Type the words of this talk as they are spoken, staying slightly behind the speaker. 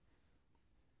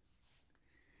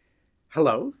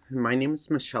Hello, my name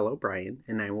is Michelle O'Brien,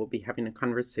 and I will be having a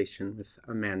conversation with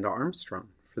Amanda Armstrong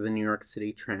for the New York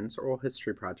City Trans Oral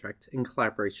History Project in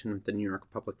collaboration with the New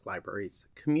York Public Library's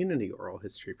Community Oral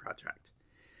History Project.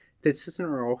 This is an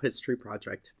oral history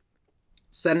project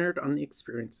centered on the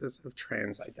experiences of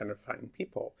trans identifying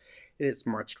people. It is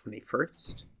March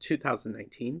 21st,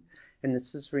 2019, and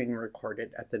this is being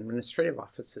recorded at the administrative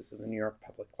offices of the New York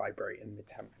Public Library in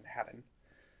Midtown Manhattan.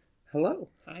 Hello.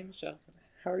 Hi, Michelle.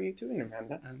 How are you doing,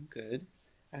 Amanda? I'm good.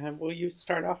 Will you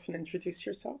start off and introduce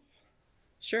yourself?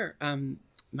 Sure.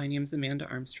 My name's Amanda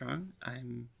Armstrong. I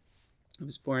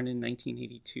was born in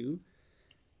 1982,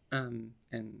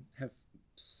 and have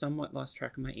somewhat lost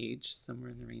track of my age, somewhere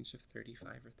in the range of 35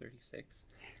 or 36.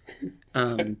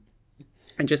 I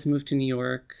just moved to New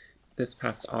York this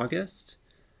past August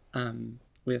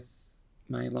with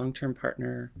my long-term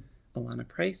partner, Alana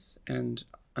Price, and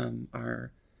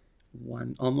our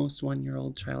almost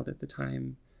 1-year-old child at the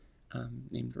time,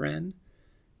 named Ren.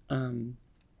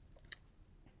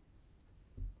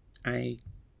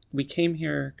 We came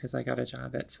here because I got a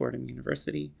job at Fordham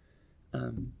University,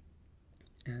 and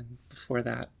before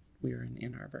that, we were in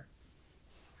Ann Arbor.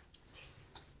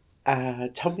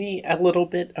 Tell me a little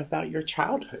bit about your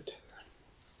childhood.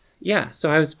 Yeah,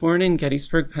 so I was born in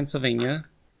Gettysburg, Pennsylvania.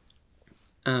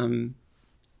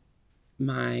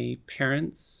 My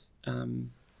parents,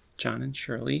 John and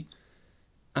Shirley,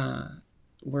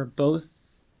 were both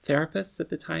therapists at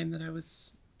the time that I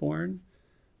was born.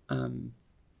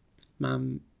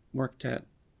 Mom worked at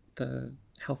the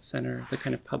health center, the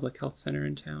kind of public health center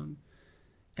in town,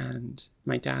 and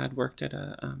my dad worked at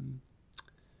a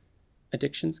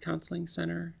addictions counseling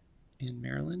center in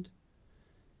Maryland.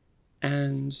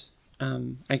 And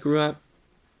I grew up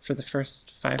for the first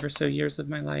 5 or so years of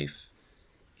my life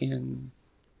in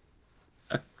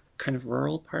a kind of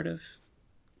rural part of,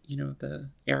 the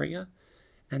area.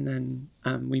 And then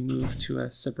we moved to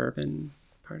a suburban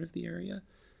part of the area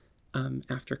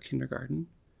after kindergarten.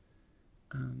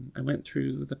 I went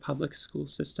through the public school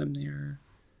system there.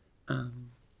 I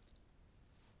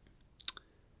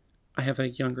have a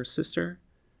younger sister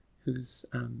who's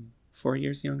 4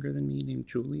 years younger than me, named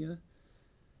Julia.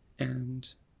 And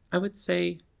I would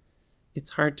say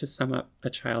it's hard to sum up a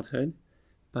childhood,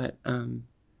 but I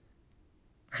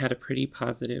had a pretty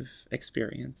positive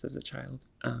experience as a child.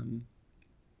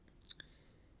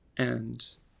 And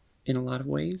in a lot of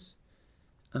ways.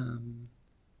 And,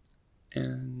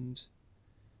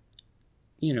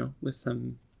 with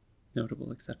some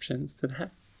notable exceptions to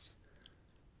that.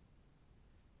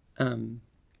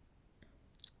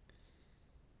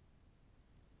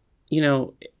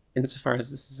 Insofar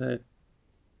as this is a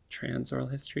trans oral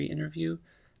history interview,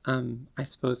 I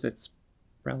suppose it's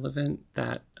relevant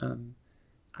that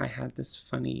I had this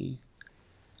funny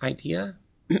idea.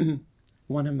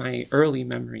 One of my early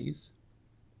memories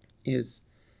is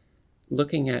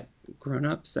looking at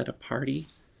grown-ups at a party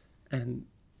and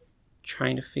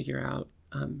trying to figure out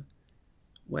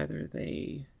whether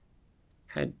they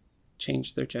had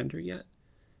changed their gender yet.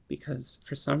 Because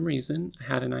for some reason, I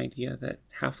had an idea that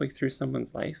halfway through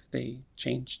someone's life, they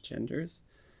changed genders.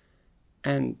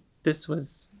 And this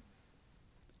was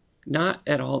not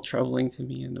at all troubling to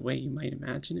me in the way you might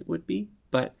imagine it would be,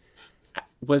 but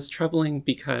was troubling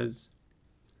because,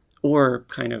 or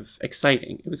kind of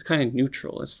exciting. It was kind of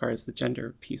neutral as far as the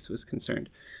gender piece was concerned.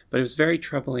 But it was very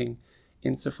troubling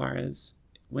insofar as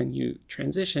when you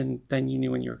transitioned, then you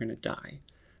knew when you were going to die.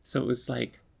 So it was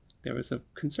like, there was a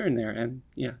concern there, and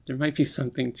yeah, there might be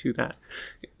something to that,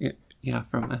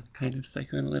 from a kind of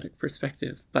psychoanalytic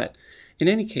perspective. But in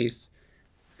any case,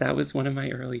 that was one of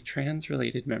my early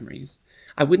trans-related memories.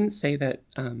 I wouldn't say that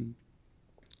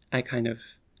I kind of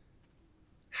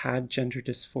had gender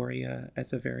dysphoria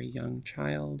as a very young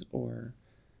child, or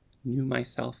knew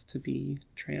myself to be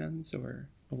trans or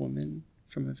a woman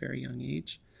from a very young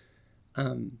age.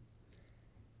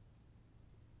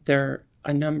 There are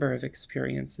a number of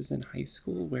experiences in high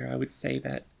school where I would say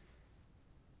that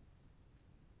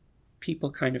people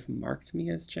kind of marked me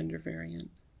as gender variant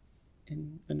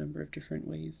in a number of different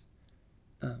ways.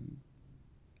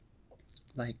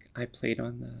 Like I played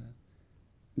on the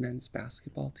men's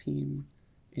basketball team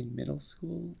in middle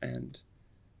school, and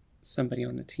somebody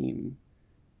on the team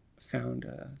found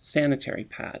a sanitary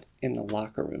pad in the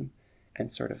locker room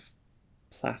and sort of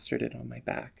plastered it on my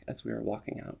back as we were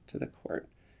walking out to the court.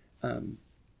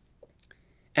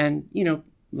 And,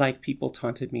 like people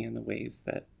taunted me in the ways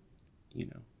that,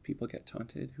 people get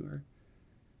taunted who are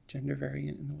gender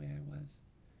variant in the way I was.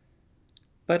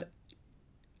 But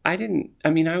I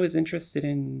was interested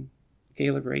in gay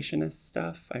liberationist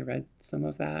stuff. I read some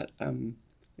of that in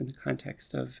the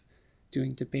context of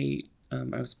doing debate.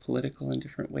 I was political in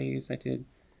different ways. I did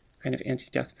kind of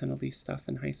anti-death penalty stuff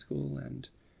in high school and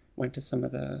went to some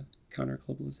of the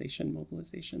counter-globalization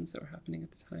mobilizations that were happening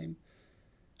at the time.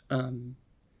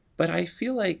 But I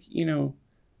feel like,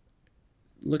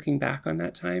 looking back on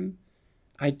that time,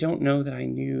 I don't know that I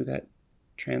knew that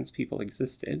trans people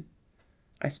existed.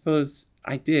 I suppose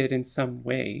I did in some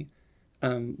way.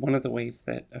 One of the ways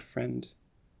that a friend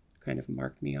kind of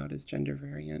marked me out as gender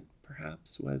variant,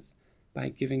 perhaps, was by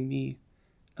giving me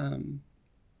a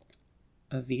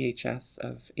VHS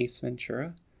of Ace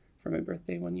Ventura for my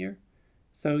birthday one year.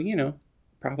 So,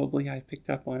 probably I picked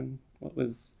up on what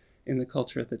was in the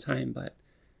culture at the time, but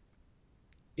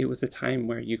it was a time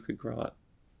where you could grow up,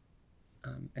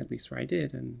 at least where I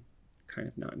did, and kind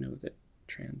of not know that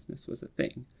transness was a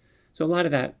thing. So a lot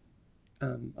of that,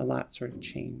 a lot sort of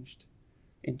changed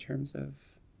in terms of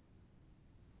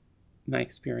my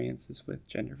experiences with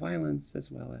gender violence,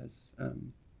 as well as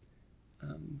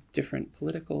different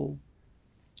political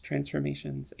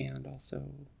transformations, and also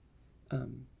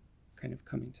kind of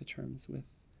coming to terms with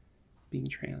being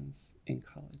trans in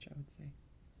college, I would say.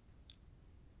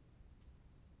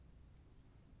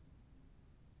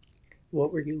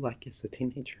 What were you like as a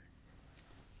teenager?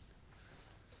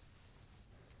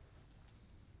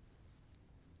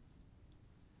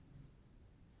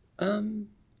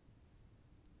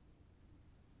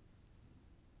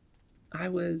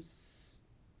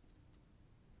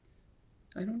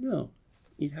 I don't know.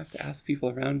 You'd have to ask people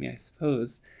around me, I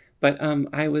suppose. But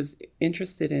I was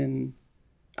interested in,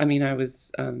 I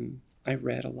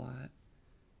read a lot.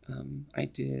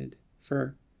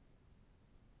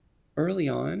 Early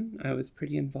on, I was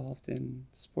pretty involved in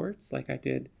sports. Like I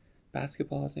did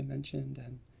basketball, as I mentioned,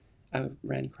 and I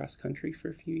ran cross country for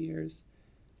a few years.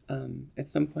 At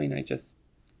some point,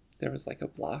 there was like a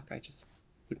block. I just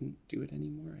wouldn't do it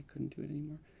anymore. I couldn't do it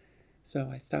anymore. So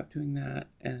I stopped doing that.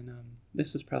 And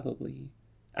this was probably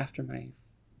after my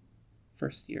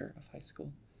first year of high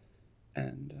school.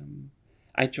 And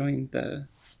I joined the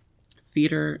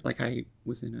theater, like I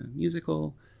was in a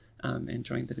musical, and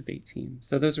joined the debate team.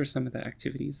 So those were some of the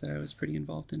activities that I was pretty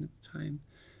involved in at the time.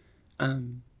 I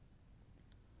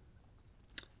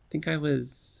think I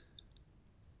was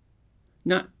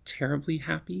not terribly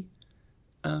happy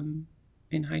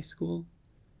in high school,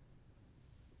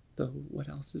 though what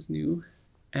else is new?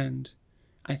 And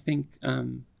I think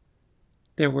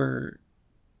there were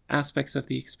aspects of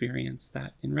the experience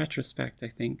that, in retrospect, I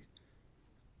think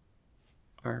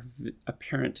are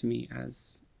apparent to me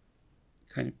as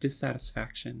kind of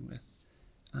dissatisfaction with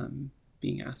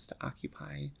being asked to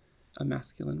occupy a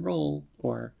masculine role,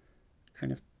 or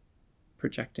kind of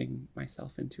projecting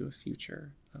myself into a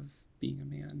future of being a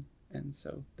man. And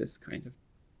so this kind of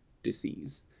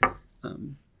disease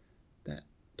that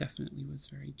definitely was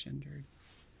very gendered.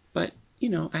 But,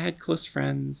 I had close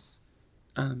friends.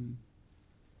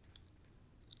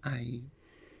 I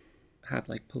had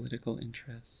like political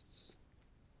interests.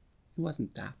 It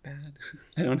wasn't that bad.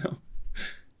 I don't know.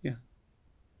 Yeah.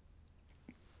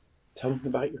 Tell me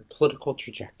about your political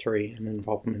trajectory and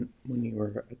involvement when you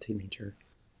were a teenager.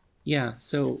 Yeah,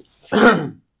 so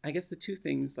I guess the two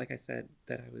things, like I said,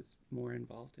 that I was more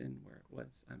involved in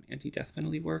was anti-death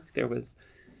penalty work. There was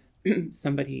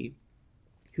somebody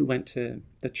who went to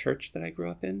the church that I grew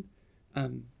up in.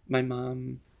 My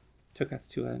mom took us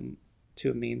to a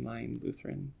mainline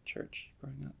Lutheran church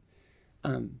growing up.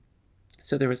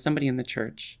 So there was somebody in the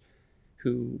church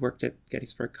who worked at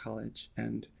Gettysburg College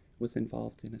and was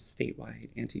involved in a statewide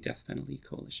anti-death penalty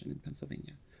coalition in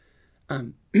Pennsylvania.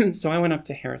 So I went up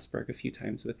to Harrisburg a few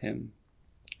times with him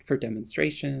for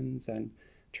demonstrations and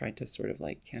tried to sort of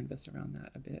like canvas around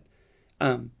that a bit.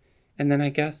 And then I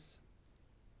guess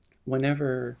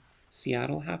whenever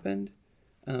Seattle happened,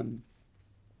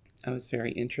 I was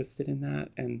very interested in that.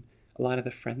 And a lot of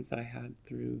the friends that I had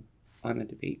on the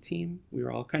debate team, we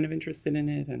were all kind of interested in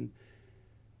it, and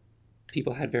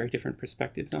people had very different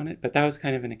perspectives on it. But that was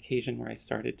kind of an occasion where I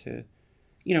started to,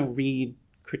 read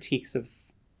critiques of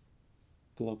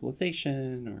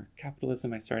globalization or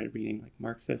capitalism. I started reading like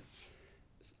Marxist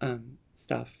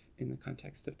stuff in the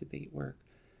context of debate work.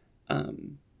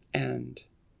 And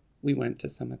we went to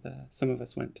some of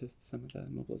us went to some of the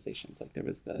mobilizations. Like there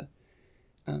was the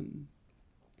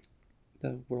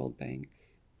World Bank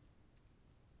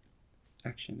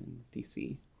action in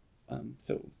DC.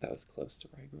 So that was close to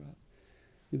where I grew up.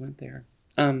 We went there.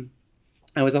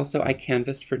 I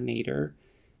canvassed for Nader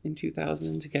in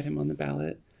 2000 to get him on the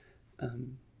ballot.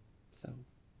 So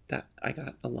that I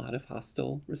got a lot of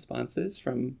hostile responses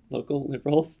from local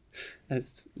liberals,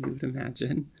 as you would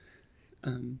imagine.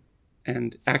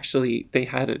 And actually they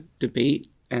had a debate,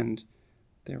 and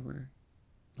there were,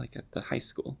 like, at the high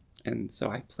school. And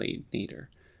so I played Nader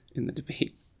in the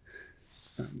debate,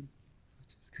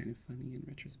 which is kind of funny in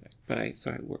retrospect. But I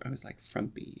was like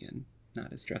frumpy and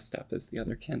not as dressed up as the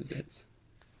other candidates.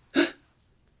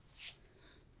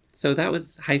 So that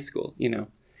was high school,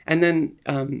 And then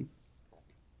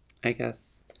I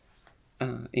guess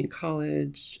in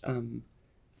college,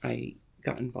 I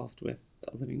got involved with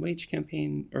a living wage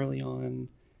campaign early on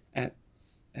at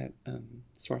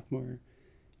Swarthmore.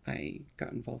 I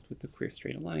got involved with the Queer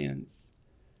Straight Alliance.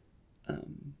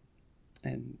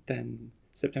 And then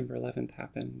September 11th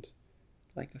happened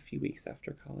like a few weeks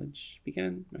after college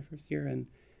began, my first year. And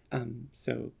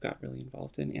so got really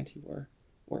involved in anti-war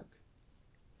work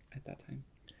at that time.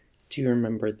 Do you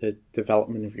remember the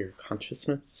development of your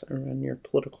consciousness around your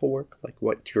political work? Like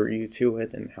what drew you to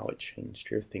it and how it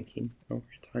changed your thinking over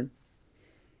time?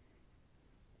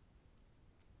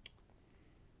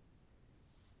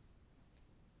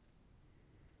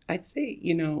 I'd say,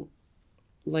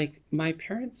 like my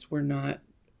parents were not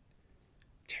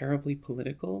terribly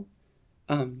political,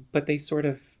 but they sort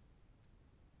of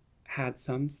had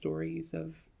some stories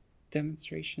of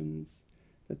demonstrations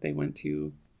that they went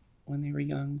to when they were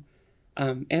young.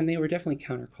 And they were definitely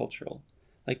countercultural.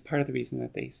 Like part of the reason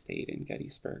that they stayed in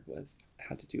Gettysburg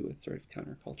had to do with sort of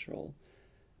countercultural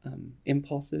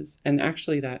impulses. And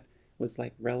actually that was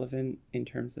like relevant in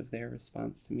terms of their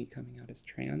response to me coming out as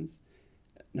trans,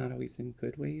 not always in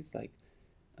good ways. Like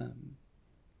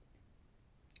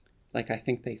I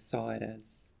think they saw it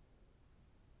as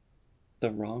the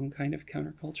wrong kind of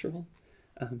countercultural,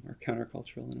 or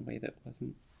countercultural in a way that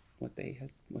wasn't what they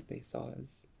saw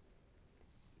as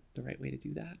the right way to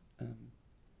do that,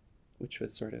 which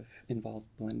was sort of involved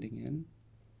blending in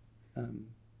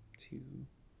to,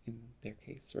 in their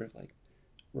case, sort of like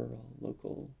rural,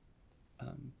 local,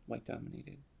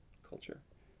 white-dominated culture.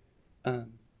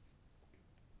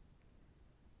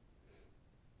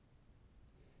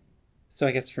 So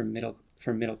I guess for middle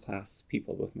class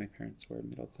people, both my parents were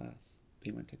middle class. They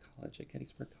went to college at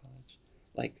Gettysburg College.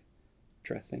 Like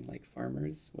dressing like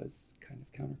farmers was kind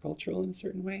of countercultural in a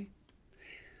certain way.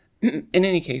 In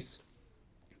any case,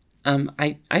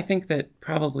 I think that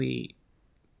probably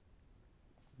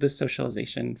the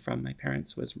socialization from my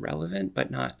parents was relevant, but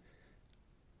not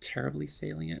terribly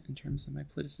salient in terms of my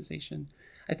politicization.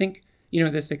 I think,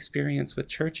 this experience with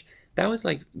church, that was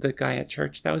like the guy at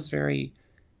church, that was very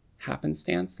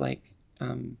happenstance. Like,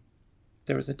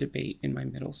 there was a debate in my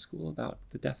middle school about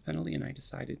the death penalty, and I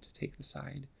decided to take the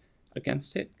side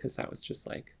against it because that was just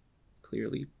like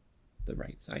clearly the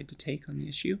right side to take on the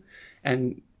issue.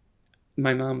 And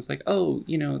my mom was like, oh,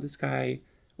 this guy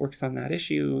works on that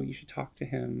issue. You should talk to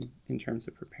him in terms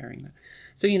of preparing that.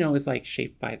 So, it was like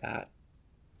shaped by that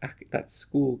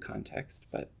school context,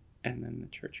 and then the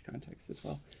church context as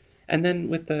well. And then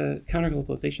with the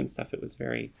counter-globalization stuff, it was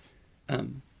very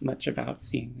much about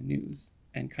seeing the news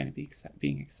and kind of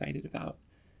being excited about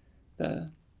the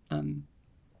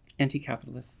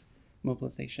anti-capitalist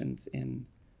mobilizations in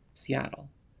Seattle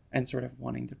and sort of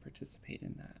wanting to participate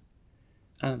in that.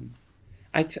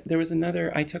 I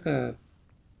took a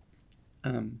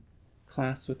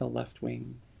class with a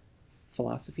left-wing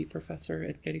philosophy professor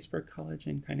at Gettysburg College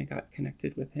and kind of got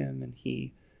connected with him, and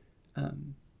he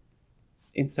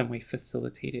in some way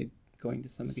facilitated going to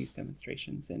some of these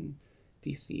demonstrations in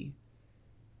DC.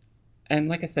 And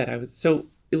like I said,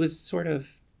 it was sort of,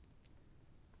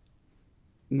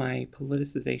 my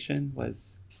politicization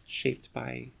was shaped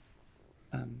by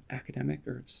academic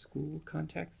or school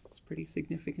contexts pretty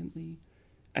significantly,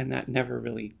 and that never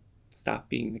really stopped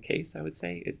being the case. I would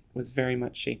say it was very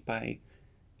much shaped by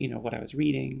what I was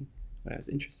reading, what I was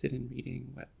interested in reading,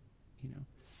 what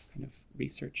kind of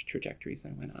research trajectories I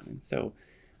went on. And so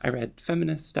I read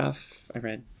feminist stuff, I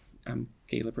read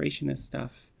gay liberationist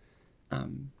stuff,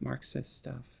 Marxist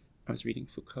stuff, I was reading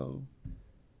Foucault.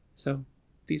 So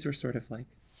these were sort of like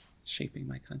shaping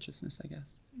my consciousness, I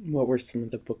guess. What were some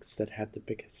of the books that had the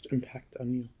biggest impact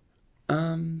on you?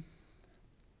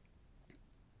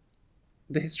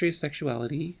 The History of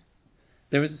Sexuality.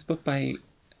 There was this book by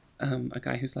a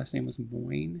guy whose last name was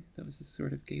Moyne. That was a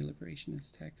sort of gay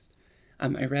liberationist text.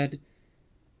 I read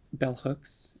Bell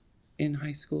Hooks in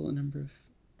high school, a number of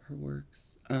her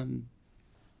works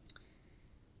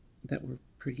that were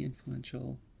pretty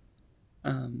influential.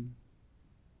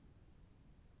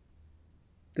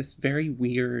 This very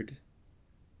weird,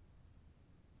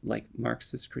 like,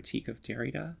 Marxist critique of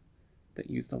Derrida that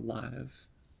used a lot of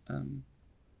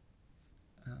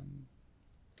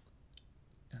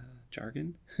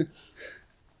jargon,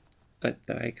 but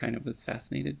that I kind of was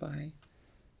fascinated by.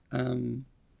 I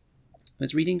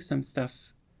was reading some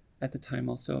stuff at the time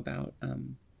also about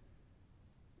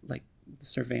like the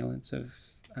surveillance of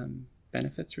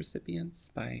benefits recipients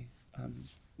by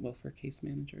welfare case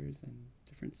managers and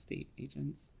different state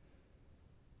agents.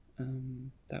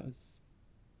 That was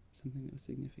something that was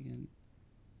significant.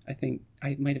 I think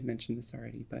I might have mentioned this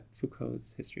already, but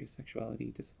Foucault's History of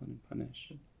Sexuality, Discipline and Punish.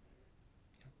 Yeah.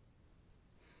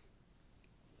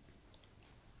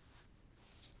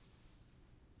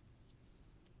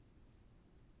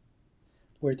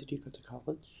 Where did you go to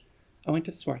college? I went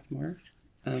to Swarthmore.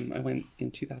 I went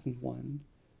in 2001.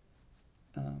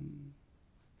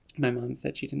 My mom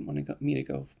said she didn't want me to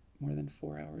go more than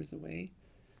 4 hours away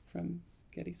from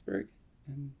Gettysburg,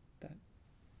 and that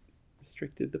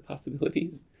restricted the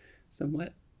possibilities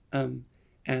somewhat.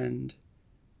 And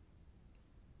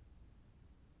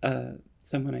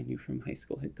someone I knew from high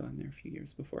school had gone there a few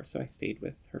years before, so I stayed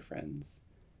with her friends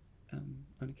on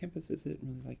a campus visit and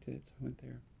really liked it, so I went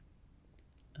there.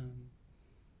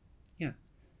 Yeah.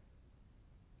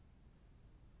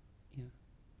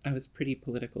 I was pretty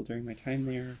political during my time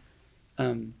there.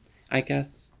 I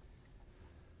guess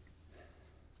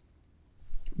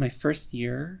my first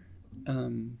year,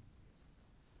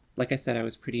 like I said, I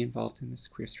was pretty involved in this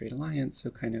Queer Straight Alliance, so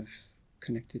kind of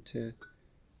connected to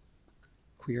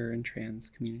queer and trans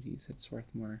communities at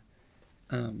Swarthmore.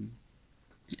 And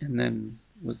then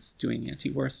was doing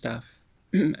anti-war stuff,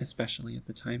 especially at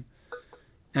the time.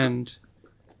 And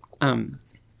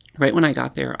right when I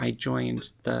got there, I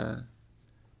joined the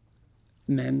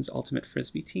men's ultimate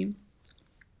frisbee team,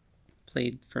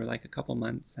 played for like a couple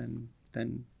months, and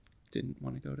then didn't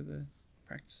want to go to the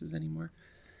practices anymore.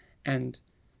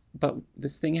 But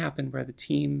this thing happened where the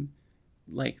team,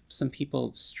 like some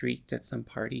people streaked at some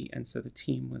party, and so the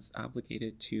team was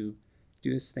obligated to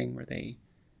do this thing where they,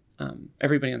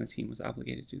 everybody on the team was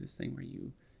obligated to do this thing where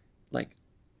you like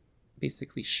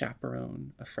basically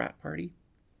chaperone a frat party.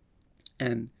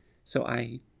 And so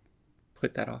I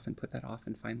put that off and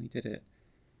finally did it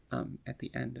at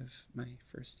the end of my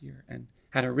first year, and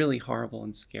had a really horrible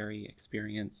and scary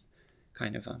experience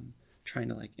kind of trying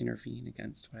to like intervene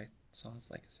against what I saw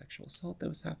as like a sexual assault that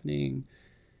was happening,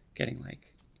 getting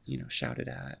like, shouted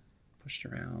at, pushed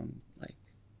around. Like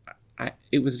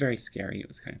it was very scary. It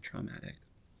was kind of traumatic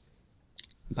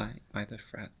by the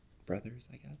frat brothers,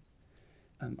 I guess.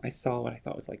 I saw what I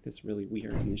thought was like this really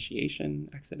weird initiation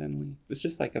accidentally. It was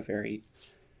just like a very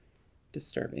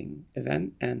disturbing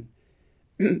event. And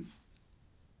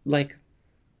like,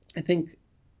 I think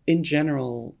in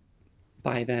general,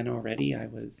 by then already, I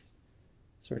was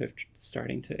sort of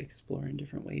starting to explore in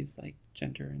different ways, like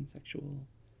gender and sexual,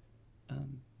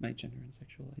 my gender and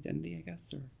sexual identity, I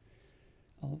guess, or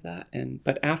all of that.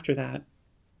 But after that,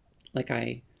 like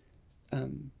I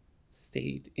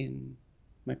stayed in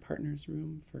my partner's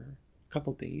room for a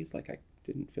couple days. Like I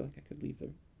didn't feel like I could leave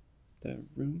the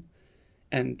room.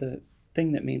 And the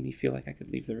thing that made me feel like I could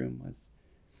leave the room was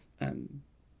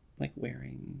like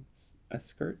wearing a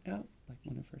skirt out, like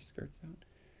one of her skirts out.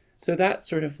 So that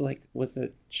sort of like was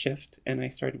a shift, and I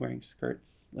started wearing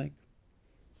skirts like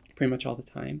pretty much all the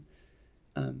time.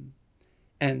 And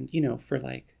for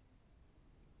like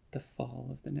the fall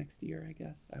of the next year, I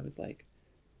guess, I was like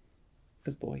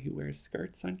the boy who wears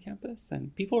skirts on campus,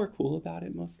 and people were cool about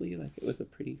it mostly. Like it was a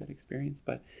pretty good experience,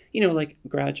 but like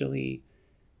gradually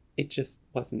it just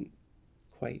wasn't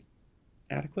quite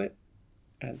adequate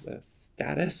as a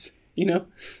status,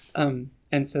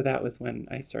 and so that was when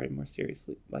I started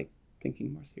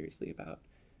thinking more seriously about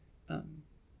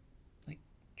like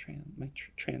my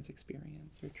trans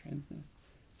experience or transness.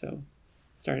 So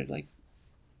started like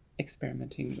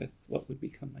experimenting with what would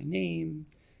become my name,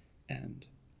 and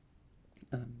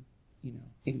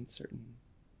in certain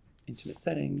intimate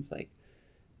settings, like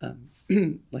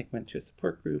like went to a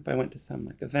support group. I went to some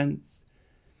like events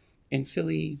in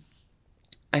Philly.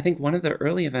 I think one of the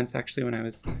early events, actually, when I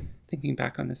was thinking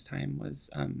back on this time, was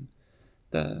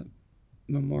the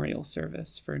memorial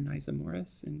service for Niza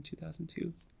Morris in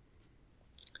 2002,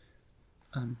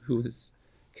 who was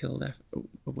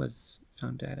was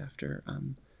found dead after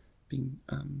being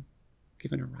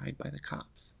given a ride by the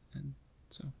cops. And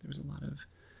so there was a lot of,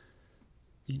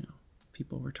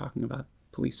 people were talking about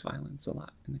police violence a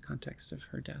lot in the context of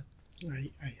her death.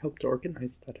 I helped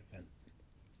organize that event.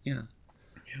 Yeah.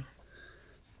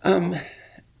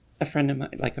 A friend of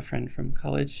mine, like a friend from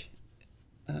college,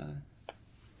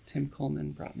 Tim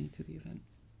Coleman, brought me to the event.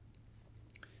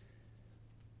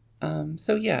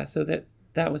 So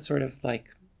that was sort of like,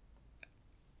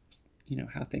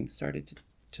 how things started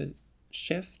to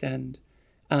shift. And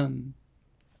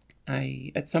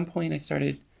at some point I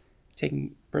started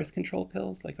taking birth control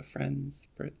pills, like a friend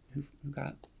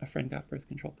got birth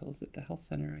control pills at the health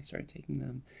center. I started taking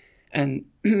them, and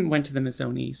went to the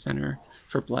Mazzoni Center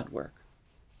for blood work.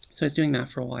 So I was doing that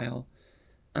for a while,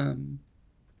 and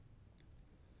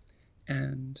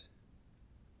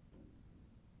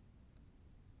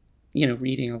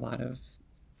reading a lot of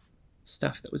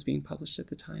stuff that was being published at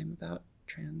the time about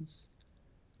trans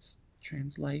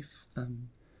life,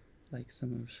 like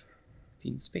some of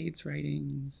Dean Spade's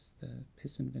writings, the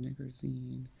Piss and Vinegar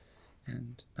zine,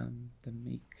 and the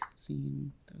Make zine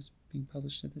that was being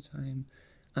published at the time.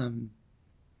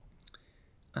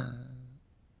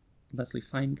 Leslie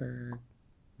Feinberg,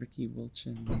 Ricky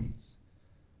Wilchins,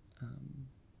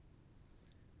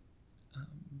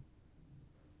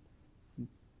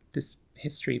 this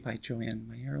history by Joanne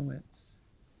Meyerowitz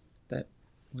that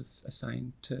was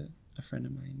assigned to a friend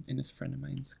of mine in a friend of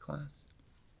mine's class.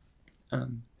 I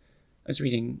was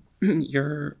reading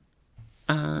your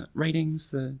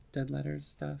writings, the Dead Letters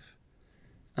stuff.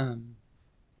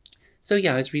 So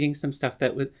yeah, I was reading some stuff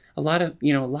that was a lot of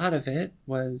it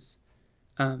was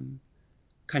kind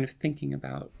of thinking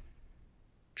about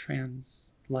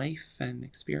trans life and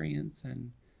experience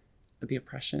and the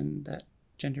oppression that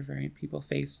gender variant people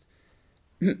faced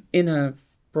in a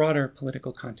broader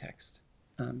political context,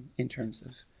 in terms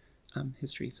of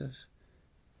histories of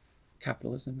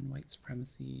capitalism and white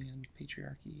supremacy and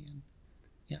patriarchy and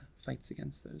fights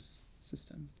against those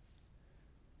systems.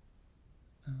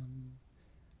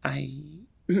 I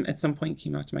at some point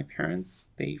came out to my parents.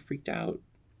 They freaked out.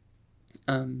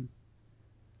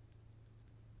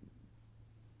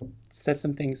 Said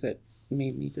some things that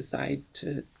made me decide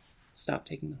to stop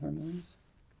taking the hormones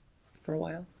for a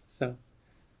while. So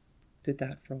did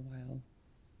that for a while.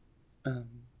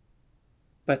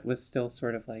 But was still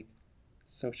sort of like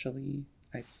socially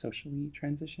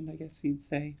transitioned, I guess you'd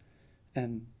say,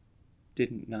 and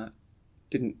didn't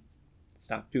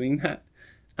stop doing that,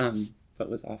 but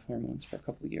was off hormones for a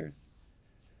couple of years.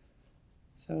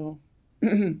 So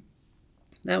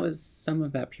that was some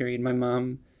of that period. My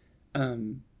mom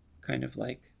kind of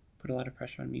like put a lot of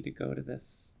pressure on me to go to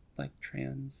this like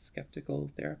trans skeptical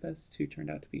therapist who turned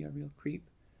out to be a real creep,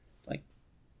 like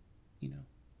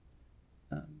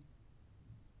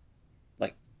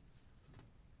like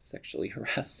sexually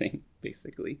harassing,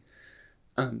 basically.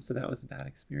 So that was a bad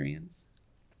experience.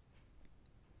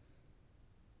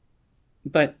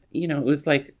 But it was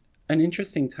like an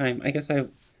interesting time. I guess I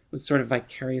was sort of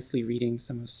vicariously reading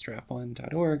some of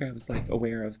strapon.org. I was like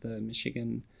aware of the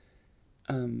Michigan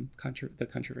the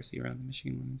controversy around the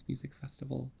Michigan Women's Music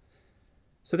Festival.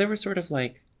 So there was sort of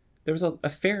like, there was a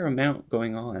fair amount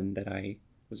going on that I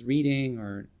was reading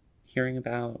or hearing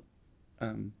about,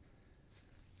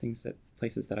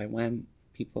 places that I went,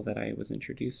 people that I was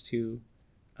introduced to.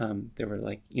 There were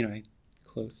like, I had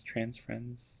close trans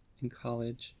friends in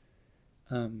college.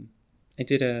 I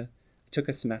took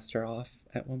a semester off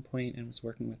at one point and was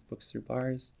working with Books Through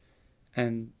Bars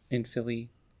and in Philly,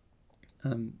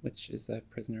 which is a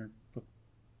prisoner book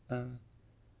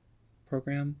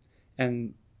program,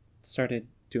 and started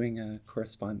doing a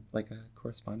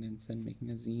correspondence and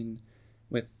making a zine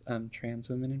with trans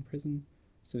women in prison.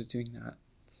 So I was doing that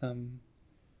some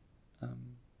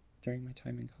during my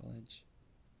time in college.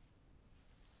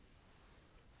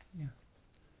 Yeah.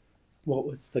 What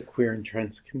was the queer and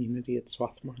trans community at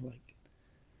Swarthmore like?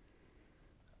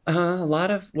 A lot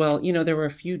of, there were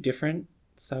a few different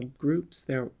subgroups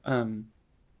there,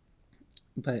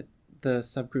 but the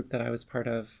subgroup that I was part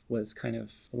of was kind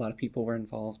of, a lot of people were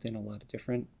involved in a lot of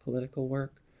different political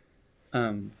work,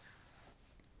 and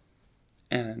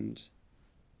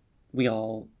we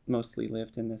all mostly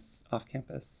lived in this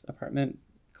off-campus apartment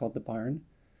called the Barn,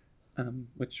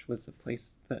 which was a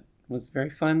place that was very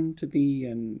fun to be,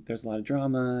 and there's a lot of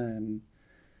drama,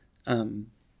 and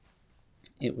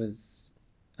it was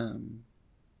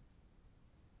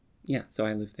so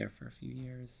I lived there for a few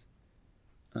years.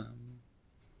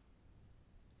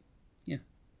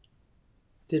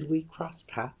 Did we cross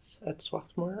paths at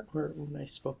Swarthmore or when I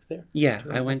spoke there? Yeah,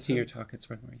 I went to your talk at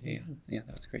Swarthmore. Yeah,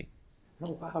 that was great.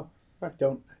 Oh wow. I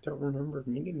don't remember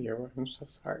meeting you. I'm so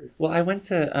sorry. Well, I went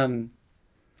to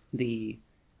the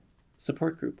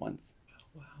support group once. Oh,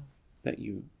 wow. That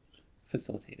you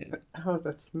facilitated. Oh,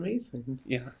 that's amazing.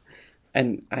 Yeah.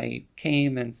 And I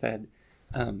came and said,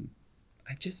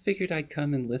 I just figured I'd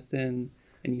come and listen.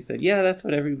 And you said, yeah, that's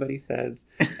what everybody says.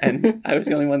 And I was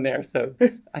the only one there, so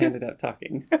I ended up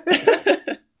talking.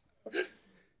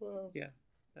 Wow. Yeah,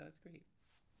 that was great.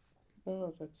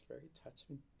 Oh, that's very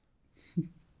touching.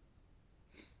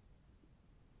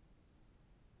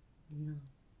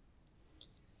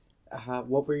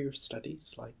 What were your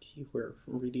studies like? You were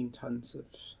reading tons of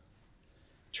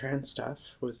trans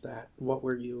stuff. What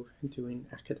were you doing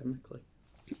academically?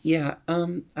 Yeah,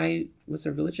 I was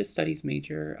a religious studies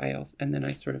major. And then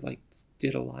I sort of like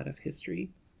did a lot of history.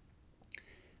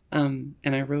 And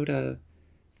I wrote a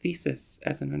thesis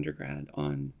as an undergrad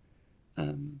on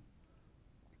um,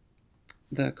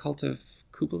 the cult of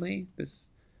Kubale,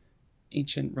 this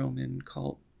ancient Roman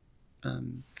cult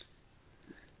um,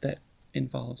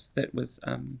 that was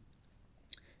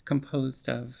composed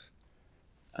of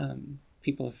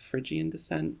people of Phrygian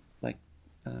descent, like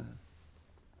a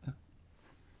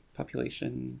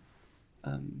population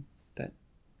that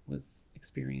was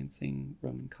experiencing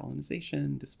Roman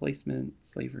colonization, displacement,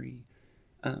 slavery,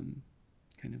 kind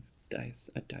of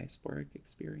a diasporic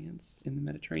experience in the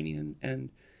Mediterranean, and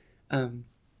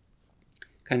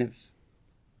kind of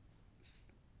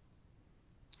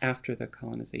after the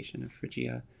colonization of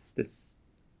Phrygia, this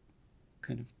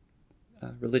kind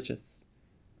of religious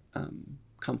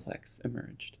complex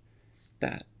emerged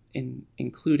that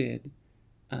included,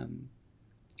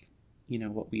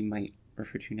 what we might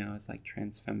refer to now as like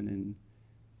trans feminine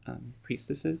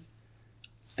priestesses.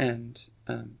 And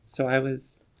so I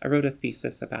wrote a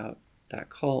thesis about that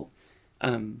cult,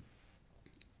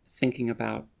 thinking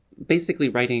about basically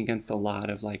writing against a lot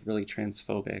of like really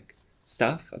transphobic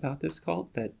stuff about this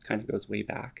cult that kind of goes way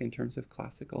back in terms of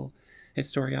classical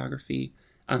historiography,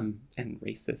 and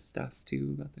racist stuff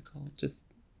too about the cult. Just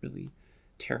really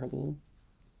terrible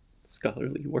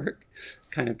scholarly work,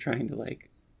 kind of trying to like,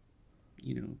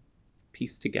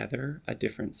 piece together a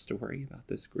different story about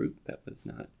this group that was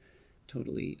not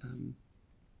totally,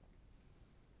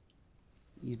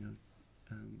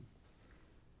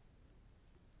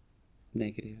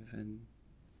 negative and,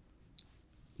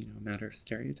 a matter of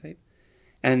stereotype,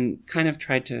 and kind of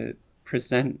tried to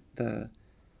present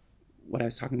what I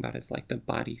was talking about as like the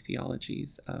body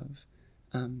theologies of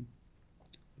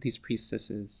these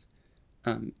priestesses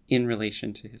in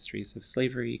relation to histories of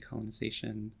slavery,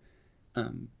 colonization,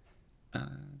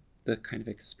 the kind of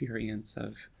experience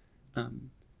of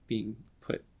being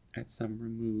put at some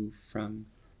remove from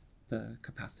the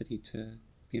capacity to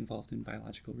be involved in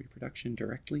biological reproduction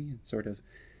directly, and sort of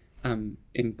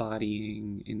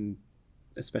embodying in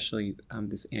especially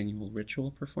this annual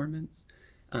ritual performance,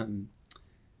 kind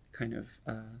of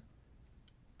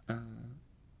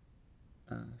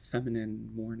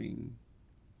feminine mourning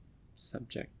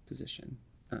subject position.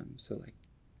 So like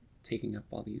taking up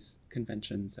all these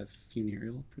conventions of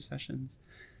funereal processions,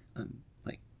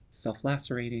 like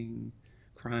self-lacerating,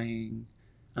 crying,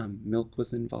 milk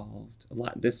was involved. A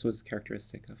lot. This was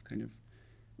characteristic of kind of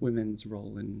women's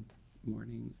role in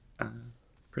mourning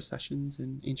processions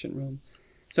in ancient Rome.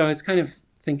 So I was kind of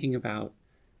thinking about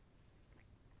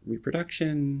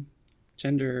reproduction,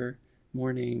 gender,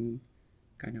 mourning,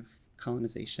 kind of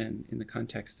colonization in the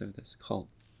context of this cult.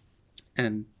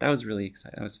 And that was really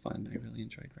exciting. That was fun. I really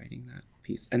enjoyed writing that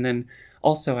piece. And then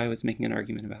also I was making an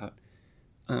argument about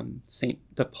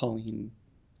the Pauline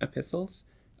epistles,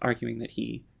 arguing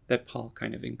that Paul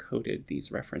kind of encoded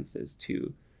these references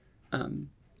to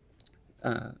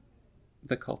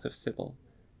the cult of Cybele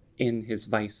in his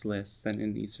vice lists and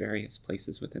in these various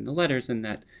places within the letters, and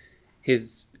that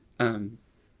his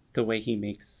the way he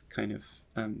makes kind of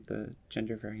the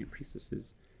gender variant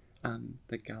priestesses,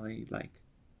 the Galli like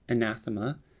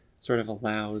anathema, sort of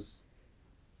allows,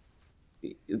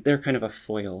 they're kind of a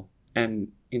foil,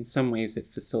 and in some ways it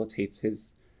facilitates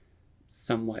his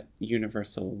somewhat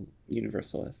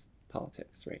universalist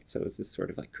politics, right? So it's this sort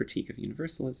of like critique of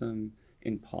universalism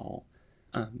in Paul.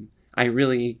 I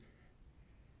really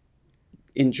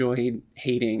enjoyed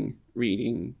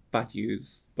reading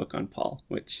Badiou's book on Paul,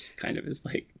 which kind of is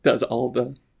like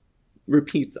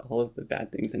repeats all of the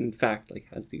bad things, and in fact like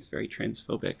has these very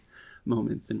transphobic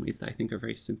moments in ways that I think are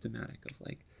very symptomatic of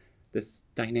like this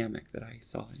dynamic that I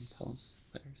saw in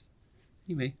Paul's letters.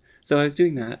 Anyway, so I was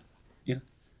doing that, yeah,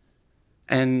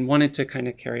 and wanted to kind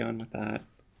of carry on with that.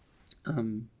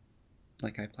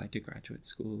 Like I applied to graduate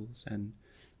schools and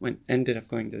ended up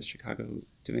going to Chicago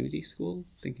Divinity School,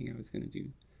 thinking I was going to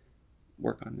do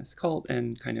work on this cult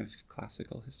and kind of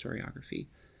classical historiography,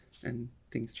 and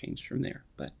things changed from there.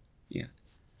 But yeah,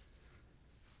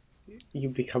 you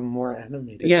become more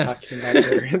animated, yes,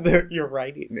 talking about your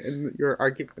writing and your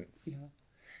arguments.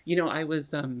 Yeah,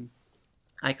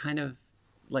 I kind of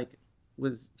like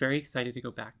was very excited to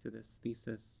go back to this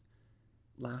thesis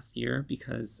last year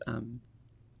because in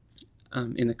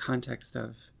the context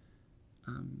of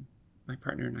my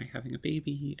partner and I having a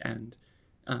baby, and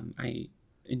I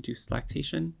induced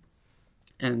lactation.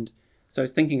 And so I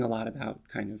was thinking a lot about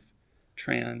kind of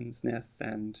transness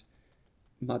and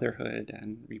motherhood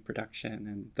and reproduction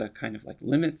and the kind of like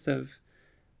limits of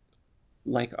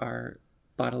like our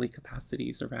bodily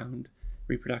capacities around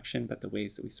reproduction, but the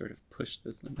ways that we sort of push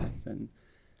those limits, and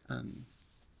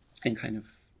kind of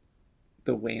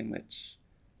the way in which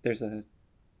there's a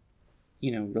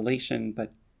relation,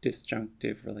 but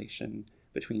disjunctive relation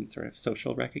between sort of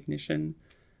social recognition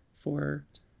for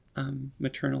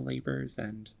maternal labors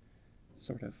and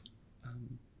sort of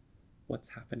what's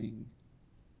happening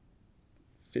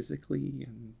physically,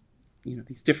 and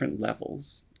these different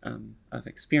levels of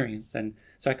experience. And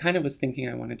so I kind of was thinking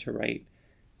I wanted to write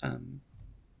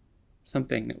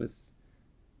something that was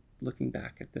looking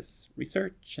back at this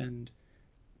research and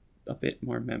a bit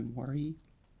more memoir-y.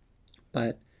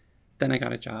 But then I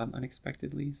got a job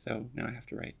unexpectedly, so now I have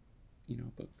to write a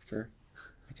book for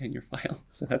my tenure file.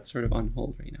 So that's sort of on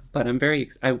hold right now. But I'm very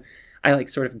I like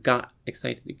sort of got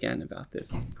excited again about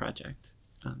this project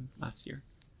last year.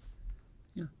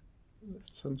 Yeah.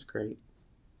 That sounds great.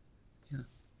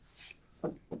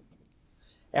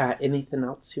 Yeah. Anything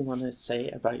else you want to say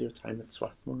about your time at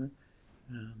Swarthmore?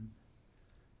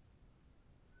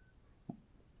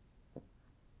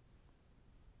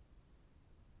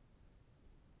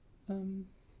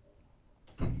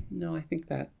 No, I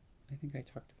think I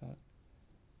talked about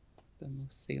the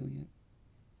most salient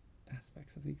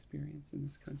aspects of the experience in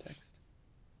this context.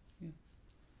 Yeah.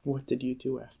 What did you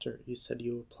do after you said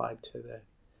you applied to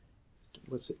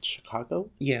was it Chicago?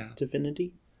 Yeah.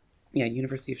 Divinity? Yeah,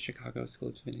 University of Chicago School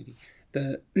of Divinity.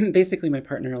 Basically my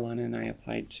partner Alana and I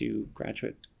applied to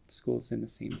graduate schools in the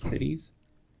same cities,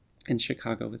 and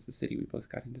Chicago was the city we both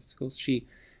got into schools. She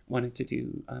wanted to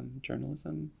do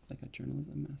journalism, like a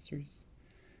journalism master's.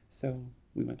 So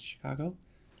we went to Chicago.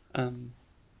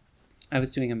 I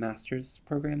was doing a master's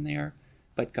program there,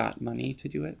 but got money to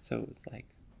do it. So it was like,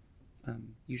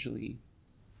 usually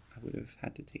I would have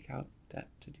had to take out debt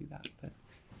to do that.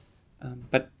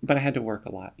 But I had to work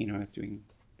a lot. I was doing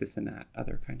this and that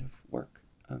other kind of work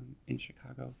in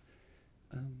Chicago.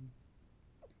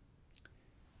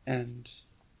 And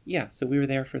yeah, so we were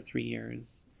there for 3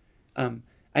 years.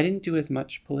 I didn't do as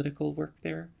much political work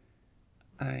there.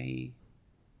 I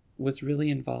was really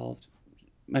involved.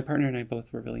 My partner and I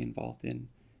both were really involved in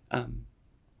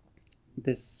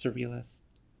this surrealist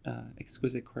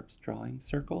exquisite corpse drawing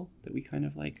circle that we kind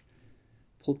of like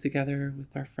pulled together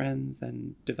with our friends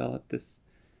and developed this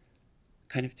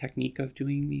kind of technique of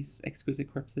doing these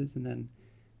exquisite corpses. And then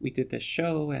we did this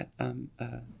show at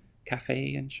a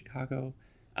cafe in Chicago,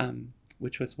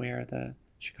 which was where the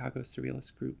Chicago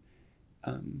Surrealist group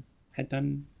had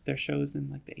done their shows in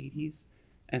like the 80s.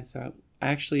 And so I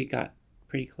actually got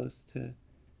pretty close to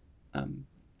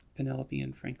Penelope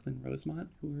and Franklin Rosemont,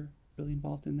 who were really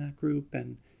involved in that group,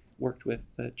 and worked with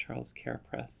the Charles Kerr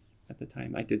Press at the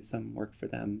time. I did some work for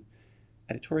them,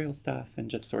 editorial stuff, and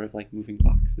just sort of like moving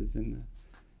boxes in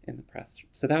the press.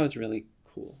 So that was really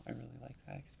cool. I really liked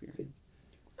that experience.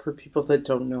 For people that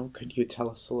don't know, could you tell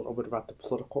us a little bit about the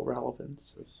political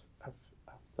relevance of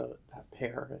that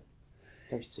pair and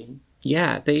their scene?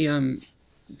 Yeah, they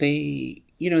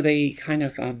kind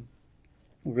of were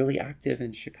really active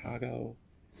in Chicago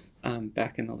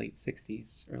back in the late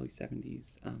 60s, early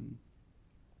 70s.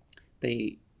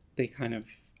 They kind of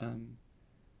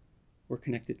were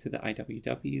connected to the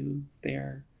IWW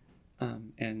there,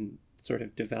 and sort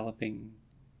of developing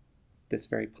this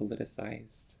very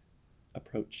politicized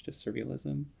approach to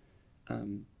surrealism.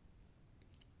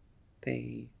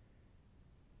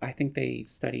 I think they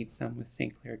studied some with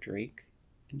St. Clair Drake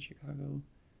in Chicago,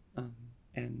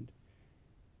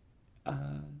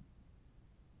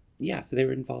 so they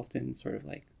were involved in sort of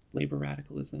like labor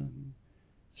radicalism,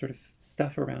 sort of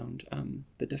stuff around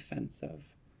the defense of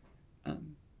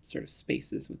sort of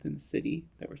spaces within the city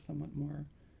that were somewhat more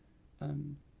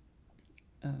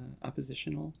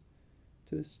oppositional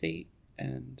to the state.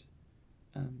 And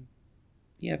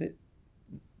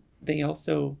they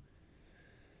also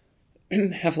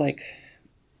have like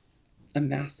a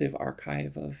massive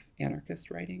archive of anarchist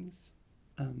writings.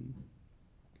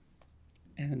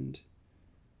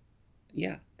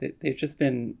 They've just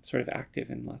been sort of active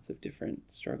in lots of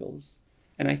different struggles.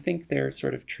 And I think their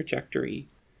sort of trajectory,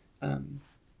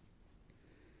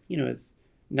 is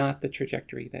not the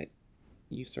trajectory that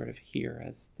you sort of hear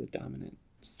as the dominant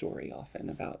story often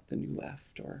about the New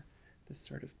Left or this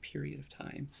sort of period of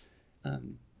time.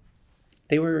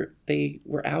 They were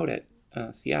out at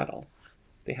Seattle.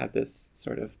 They had this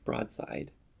sort of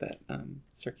broadside that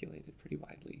circulated pretty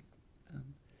widely.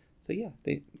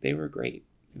 They were great.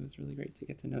 It was really great to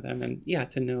get to know them, and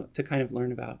to kind of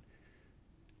learn about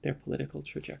their political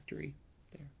trajectory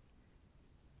there.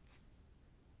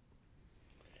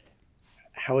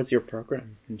 How was your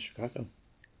program in Chicago?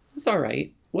 It was all right.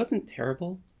 It wasn't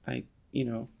terrible.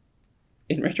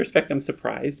 In retrospect, I'm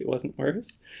surprised it wasn't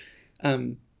worse.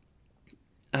 Um,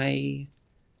 I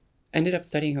ended up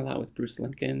studying a lot with Bruce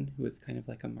Lincoln, who was kind of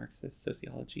like a Marxist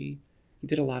sociology. He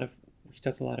does a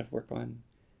lot of work on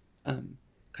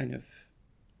kind of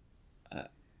uh,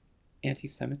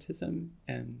 anti-Semitism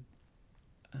and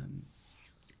um,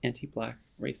 anti-Black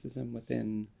racism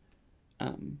within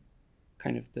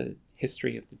kind of the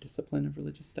history of the discipline of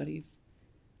religious studies.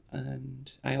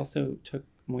 And I also took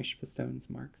Moishe Pistone's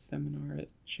Marx seminar at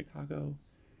Chicago.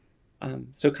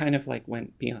 So kind of like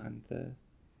went beyond the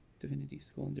divinity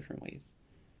school in different ways.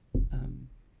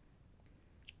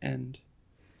 And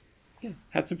yeah,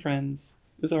 had some friends.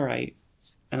 It was all right.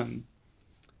 Um,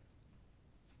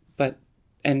 but,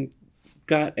 and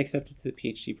got accepted to the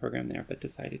PhD program there, but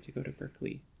decided to go to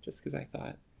Berkeley just because I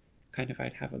thought kind of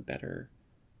I'd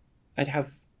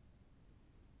have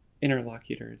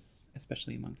interlocutors,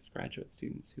 especially amongst graduate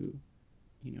students who,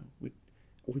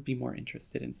 would be more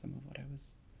interested in some of what I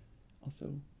was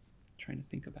also trying to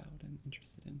think about and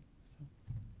interested in. So,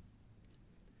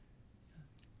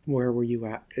 Where were you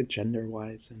at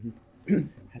gender-wise and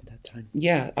at that time?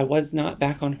 yeah, I was not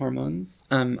back on hormones.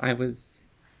 I was,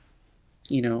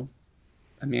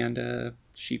 Amanda,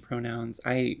 she pronouns.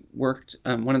 I worked,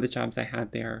 one of the jobs I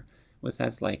had there was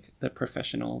as like the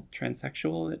professional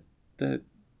transsexual at the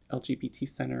LGBT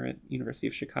Center at University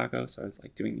of Chicago. So I was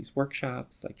like doing these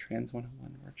workshops, like Trans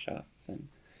 101 workshops and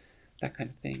that kind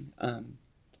of thing.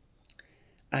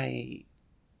 I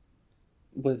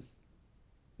was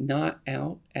not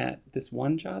out at this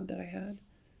one job that I had,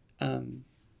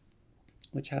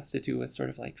 which has to do with sort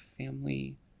of like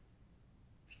family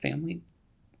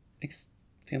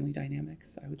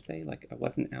dynamics, I would say. Like I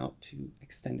wasn't out to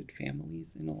extended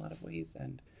families in a lot of ways,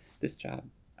 and this job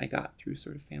I got through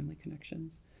sort of family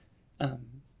connections.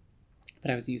 But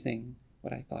I was using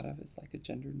what I thought of as like a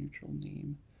gender neutral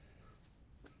name.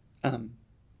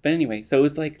 But anyway, so it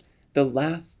was like the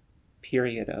last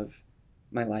period of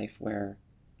my life where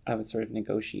I was sort of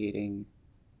negotiating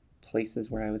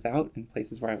places where I was out and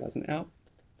places where I wasn't out.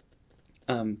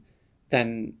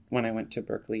 Then when I went to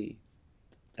Berkeley,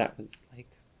 that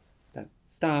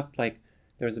stopped. Like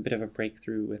there was a bit of a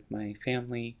breakthrough with my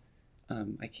family.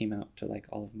 I came out to like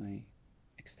all of my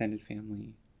extended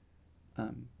family,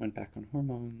 went back on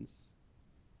hormones,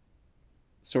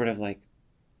 sort of like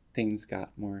things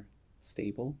got more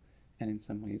stable and in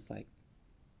some ways like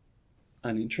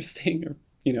uninteresting, or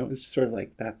it was just sort of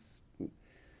like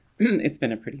it's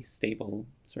been a pretty stable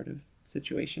sort of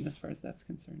situation as far as that's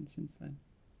concerned since then,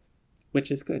 which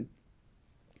is good.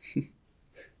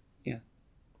 Yeah.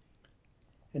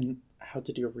 And how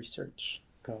did your research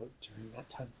go during that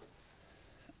time?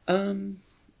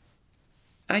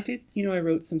 I did, I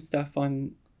wrote some stuff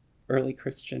on early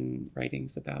Christian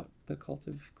writings about the cult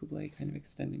of Kublai, kind of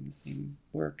extending the same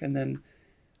work, and then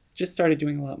just started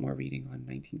doing a lot more reading on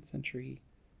 19th century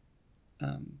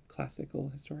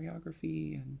classical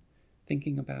historiography and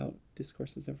thinking about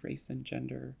discourses of race and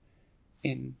gender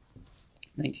in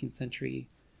 19th century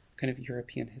kind of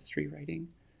European history writing.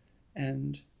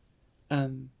 And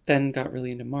then got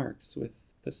really into Marx with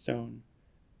Pistone.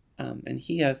 And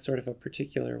he has sort of a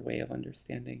particular way of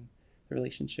understanding the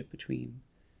relationship between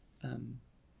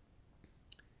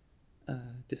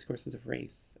discourses of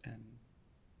race and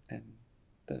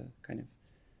the kind of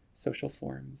social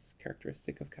forms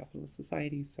characteristic of capitalist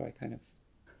societies. So I kind of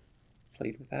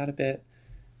played with that a bit,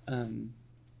 and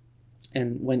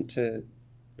went to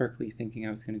Berkeley thinking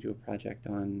I was going to do a project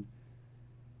on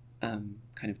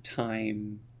kind of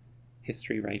time,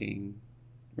 history writing,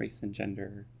 race and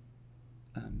gender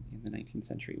in the 19th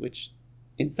century, which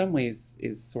in some ways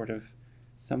is sort of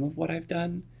some of what I've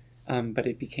done, but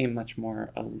it became much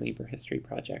more a labor history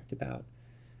project about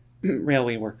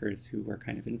railway workers who were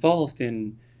kind of involved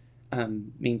in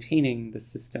maintaining the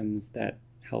systems that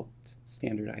helped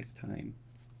standardize time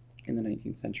in the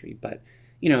 19th century. But,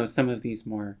 some of these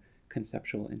more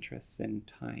conceptual interests in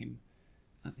time,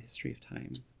 the history of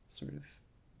time, sort of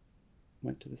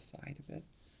went to the side of it.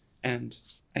 And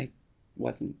I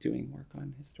wasn't doing work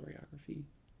on historiography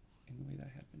in the way that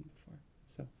I had been before.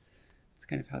 So that's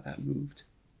kind of how that moved.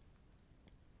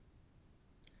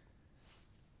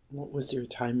 What was your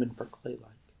time in Berkeley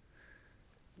like?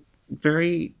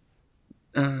 Very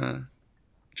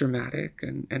dramatic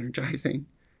and energizing.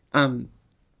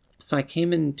 So I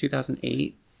came in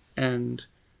 2008 and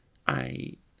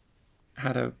I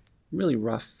had a really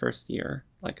rough first year.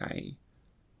 Like I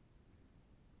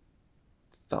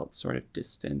felt sort of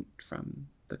distant from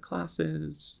the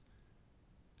classes,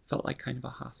 felt like kind of a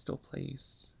hostile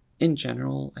place. in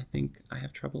general, I think I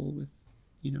have trouble with,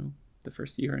 the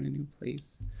first year in a new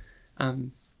place.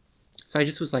 So I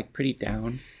just was like pretty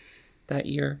down that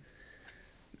year.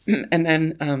 And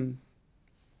then,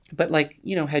 but like,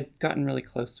 had gotten really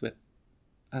close with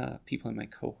people in my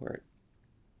cohort.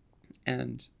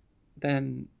 And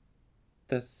then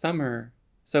the summer,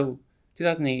 so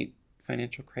 2008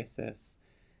 financial crisis,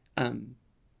 um,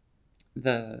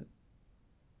 the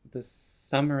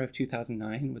summer of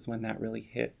 2009 was when that really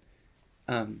hit,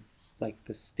 like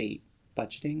the state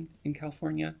budgeting in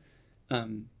California.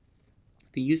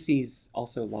 The UCs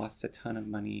also lost a ton of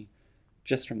money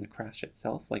just from the crash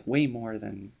itself, like way more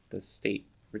than the state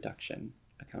reduction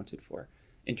accounted for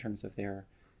in terms of their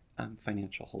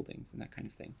financial holdings and that kind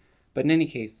of thing. But in any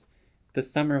case, the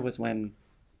summer was when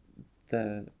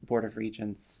the Board of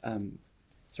Regents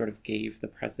sort of gave the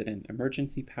president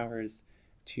emergency powers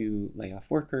to lay off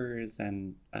workers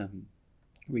and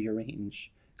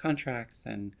rearrange contracts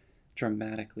and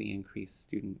dramatically increase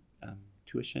student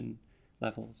tuition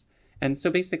levels. And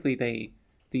so basically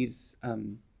these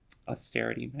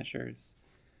austerity measures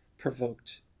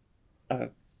provoked a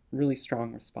really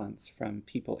strong response from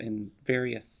people in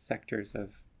various sectors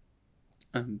of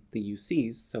the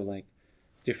UCs, so like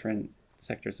different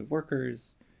sectors of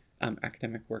workers,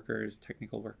 academic workers,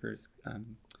 technical workers,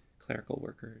 clerical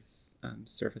workers,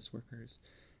 service workers,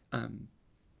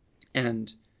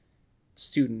 and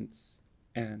students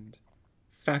and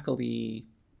faculty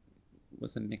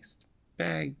was a mixed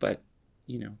bag, but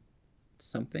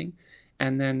something.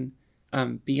 And then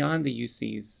beyond the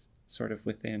UCs, sort of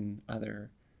within other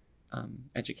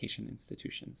education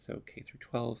institutions, so K through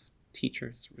 12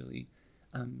 teachers really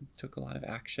took a lot of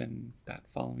action that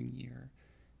following year.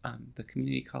 The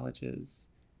community colleges,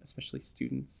 especially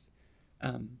students,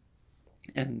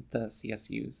 and the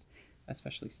CSUs,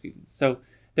 especially students. So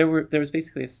there was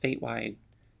basically a statewide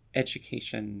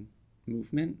education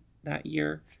movement that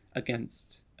year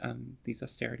against these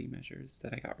austerity measures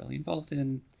that I got really involved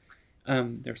in.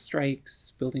 There were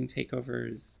strikes, building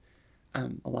takeovers,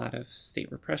 a lot of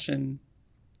state repression,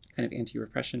 kind of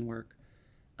anti-repression work.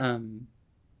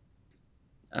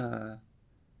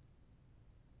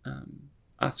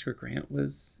 Oscar Grant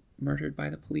was murdered by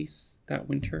the police that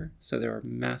winter, so there were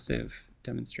massive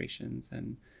demonstrations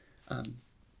and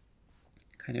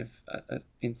kind of a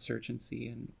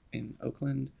insurgency in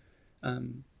Oakland.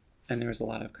 And there was a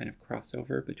lot of kind of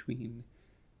crossover between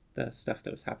the stuff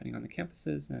that was happening on the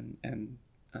campuses and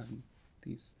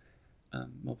these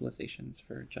mobilizations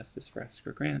for justice for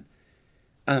Oscar Grant.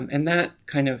 And that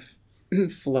kind of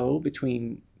flow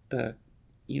between the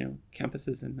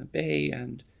campuses in the Bay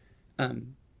and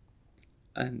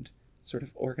sort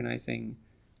of organizing,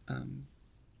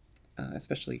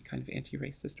 especially kind of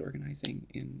anti-racist organizing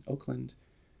in Oakland,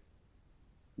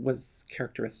 was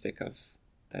characteristic of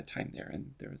that time there.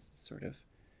 And there was this sort of,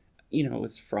 it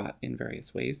was fraught in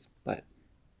various ways, but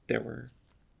there were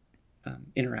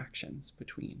interactions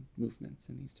between movements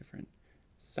in these different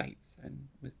sites and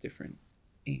with different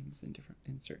aims in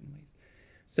certain ways.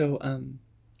 So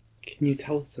can you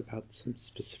tell us about some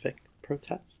specific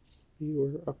protests you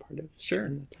were a part of? Sure.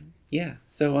 During that time? Yeah.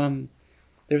 So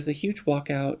there was a huge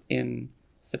walkout in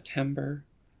September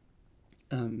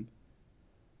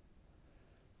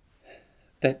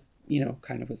that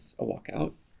kind of was a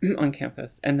walkout on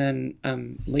campus, and then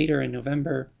later in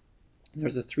November there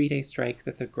was a 3-day strike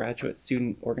that the Graduate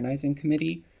Student Organizing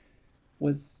Committee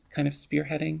was kind of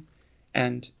spearheading,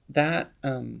 and that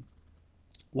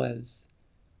was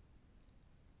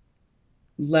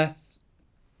less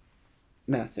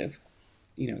massive.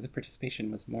 The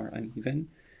participation was more uneven.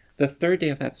 The 3rd day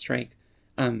of that strike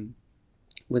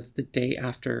was the day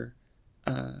after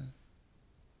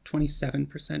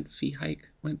 27% fee hike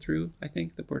went through. I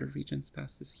think the Board of Regents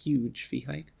passed this huge fee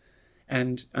hike.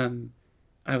 And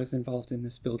I was involved in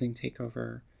this building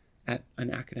takeover at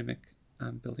an academic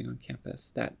building on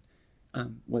campus that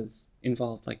was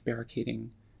involved like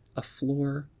barricading a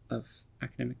floor of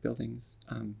academic buildings.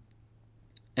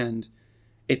 And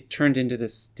it turned into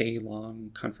this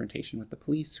day-long confrontation with the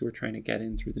police who were trying to get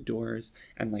in through the doors,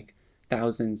 and like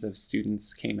thousands of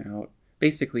students came out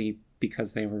basically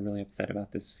because they were really upset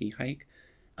about this fee hike.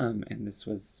 And this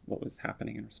was what was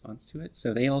happening in response to it.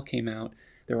 So they all came out.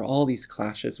 There were all these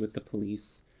clashes with the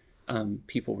police.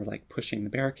 People were like pushing the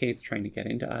barricades, trying to get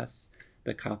into us.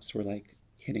 The cops were like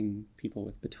hitting people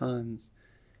with batons.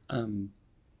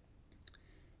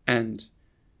 And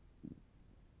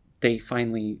they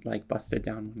finally like busted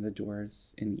down one of the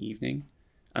doors in the evening.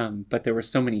 But there were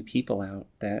so many people out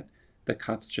that the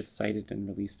cops just cited and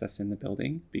released us in the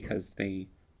building because they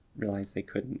realized they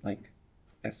couldn't like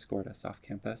escort us off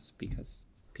campus because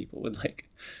people would like,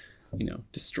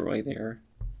 destroy their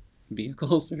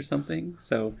vehicles or something.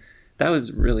 So that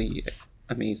was really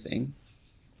amazing.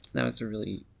 That was a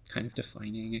really kind of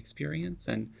defining experience.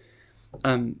 And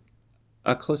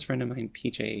a close friend of mine,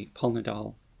 PJ Paul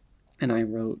Nadal, and I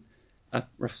wrote a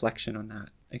reflection on that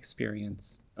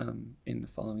experience in the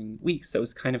following weeks. So it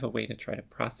was kind of a way to try to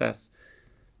process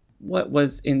what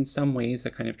was in some ways a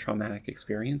kind of traumatic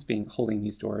experience, being holding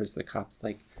these doors, the cops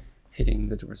like hitting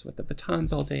the doors with the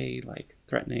batons all day, like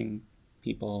threatening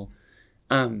people.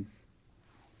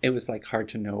 It was like hard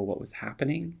to know what was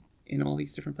happening in all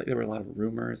these different places. There were a lot of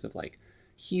rumors of like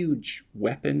huge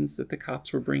weapons that the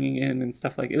cops were bringing in and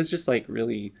stuff like. It was just like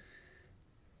really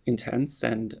intense.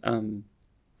 And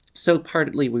so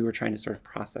partly we were trying to sort of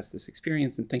process this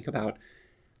experience and think about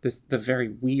the very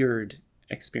weird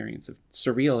experience of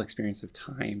surreal experience of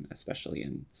time, especially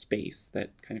in space, that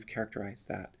kind of characterized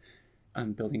that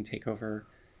building takeover,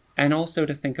 and also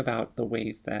to think about the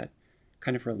ways that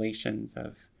kind of relations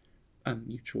of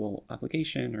mutual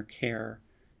obligation or care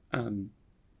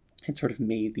had sort of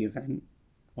made the event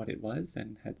what it was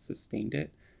and had sustained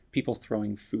it. People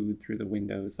throwing food through the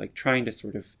windows, like trying to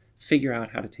sort of figure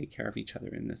out how to take care of each other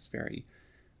in this very,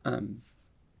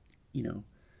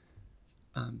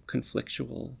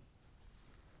 conflictual,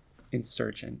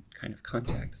 insurgent kind of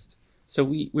context. So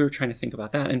we were trying to think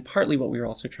about that. And partly what we were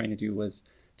also trying to do was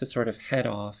to sort of head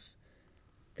off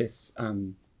this,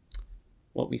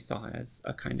 what we saw as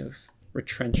a kind of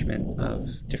retrenchment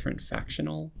of different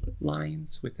factional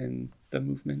lines within the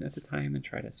movement at the time, and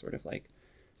try to sort of like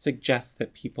suggest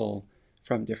that people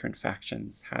from different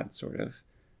factions had sort of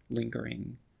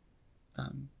lingering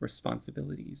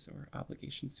responsibilities or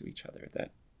obligations to each other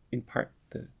that in part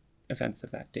the events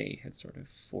of that day had sort of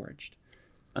forged.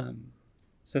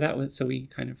 So we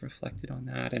kind of reflected on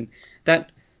that, and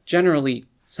that generally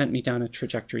sent me down a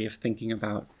trajectory of thinking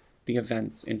about the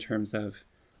events in terms of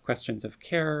questions of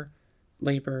care,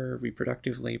 labor,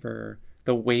 reproductive labor,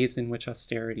 the ways in which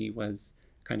austerity was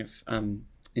kind of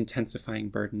intensifying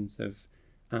burdens of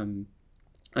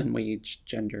unwaged,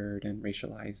 gendered, and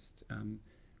racialized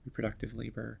reproductive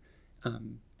labor,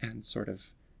 and sort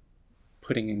of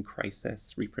putting in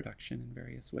crisis reproduction in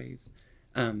various ways.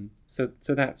 So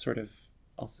that sort of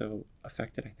also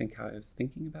affected, I think, how I was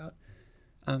thinking about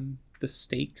the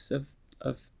stakes of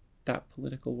that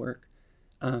political work.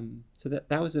 So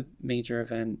that was a major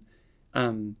event.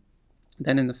 Then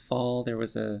in the fall, there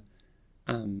was a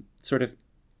sort of,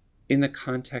 in the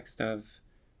context of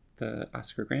the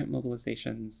Oscar Grant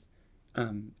mobilizations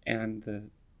and the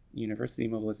university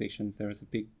mobilizations, there was a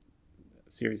big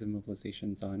series of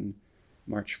mobilizations on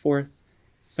March 4th.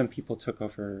 Some people took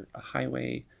over a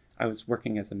highway. I was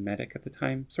working as a medic at the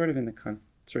time, sort of in the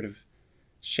sort of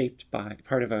shaped by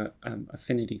part of a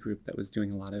affinity group that was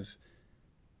doing a lot of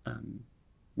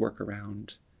work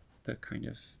around the kind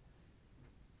of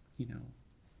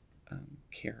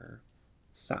care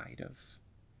side of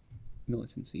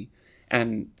militancy,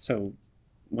 and so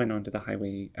went onto the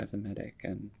highway as a medic,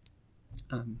 and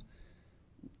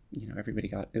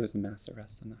everybody it was a mass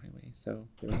arrest on the highway. So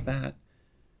there was that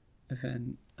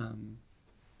event.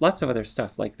 Lots of other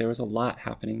stuff. Like there was a lot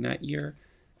happening that year.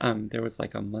 There was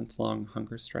like a month-long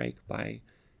hunger strike by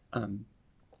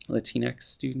Latinx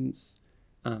students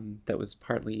that was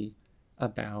partly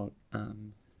about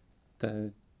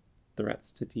the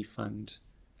threats to defund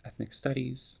ethnic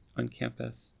studies on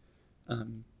campus,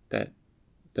 that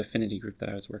the affinity group that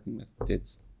I was working with did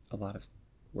a lot of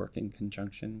work in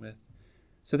conjunction with.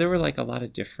 So there were like a lot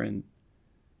of different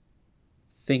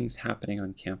things happening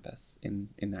on campus in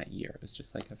that year. It was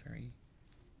just like a very,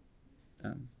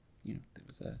 there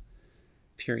was a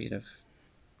period of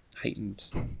heightened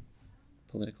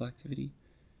political activity.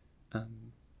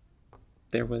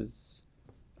 There was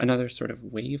another sort of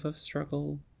wave of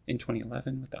struggle in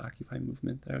 2011 with the Occupy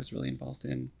movement that I was really involved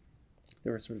in.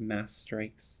 There were sort of mass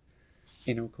strikes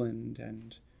in Oakland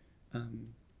and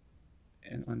on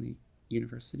the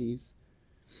universities.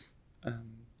 A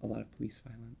lot of police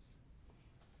violence.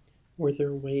 Were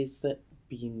there ways that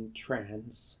being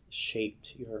trans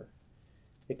shaped your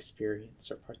experience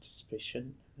or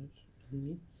participation in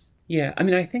these? Yeah, I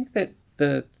mean, I think that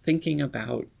the thinking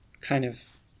about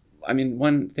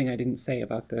one thing I didn't say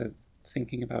about the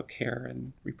thinking about care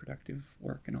and reproductive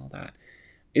work and all that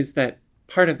is that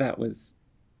part of that was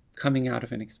coming out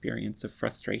of an experience of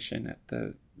frustration at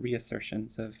the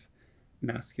reassertions of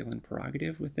masculine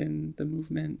prerogative within the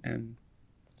movement and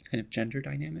kind of gender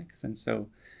dynamics. And so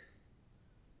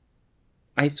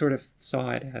I sort of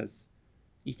saw it as,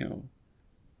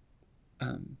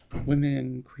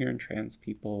 women, queer and trans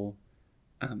people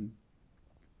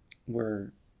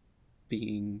were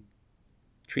being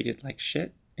treated like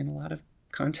shit in a lot of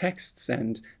contexts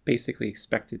and basically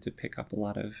expected to pick up a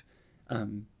lot of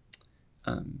um,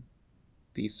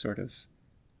 these sort of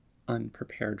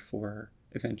unprepared for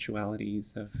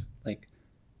eventualities of like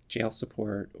jail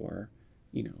support or,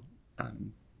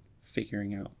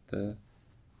 figuring out the,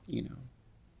 you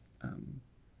know,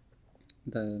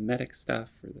 the medic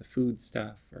stuff or the food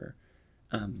stuff or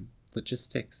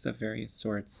logistics of various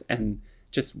sorts, and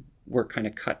just were kind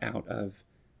of cut out of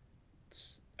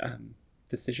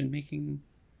decision-making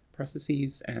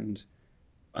processes and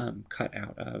cut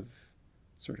out of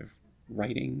sort of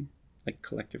writing, like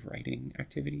collective writing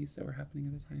activities that were happening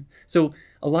at the time. So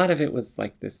a lot of it was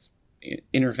like this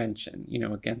intervention,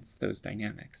 against those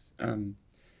dynamics.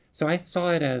 So I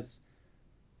saw it as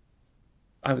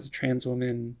I was a trans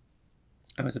woman.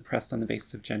 I was oppressed on the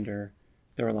basis of gender.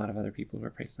 There were a lot of other people who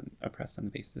were oppressed on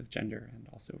the basis of gender and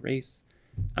also race.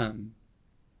 And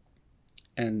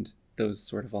those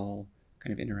sort of all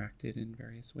kind of interacted in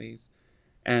various ways.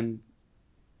 And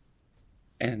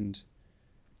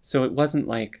so it wasn't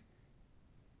like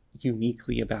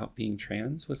uniquely about being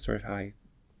trans was sort of how I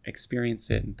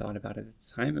experienced it and thought about it at the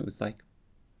time. It was like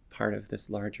part of this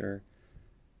larger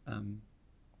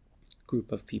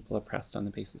group of people oppressed on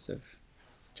the basis of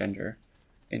gender.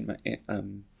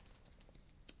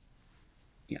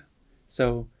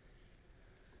 So,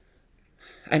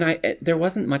 and there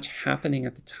wasn't much happening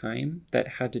at the time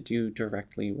that had to do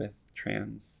directly with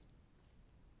trans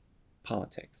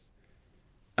politics.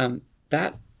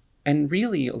 That, and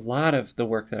really a lot of the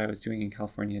work that I was doing in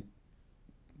California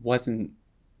wasn't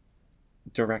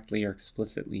directly or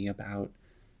explicitly about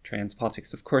trans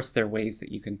politics. Of course, there are ways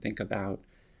that you can think about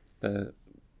the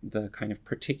kind of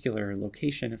particular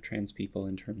location of trans people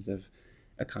in terms of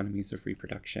economies of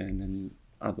reproduction and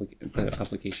the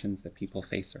obligations that people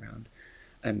face around,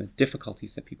 and the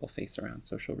difficulties that people face around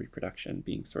social reproduction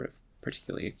being sort of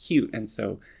particularly acute. And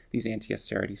so these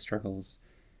anti-austerity struggles,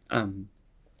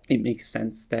 it makes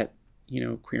sense that,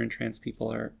 queer and trans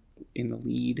people are in the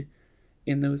lead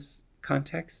in those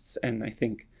contexts. And I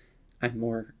think I'm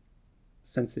more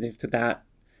sensitive to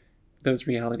those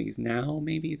realities now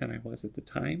maybe than I was at the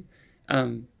time.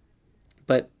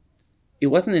 But it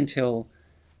wasn't until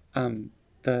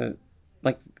the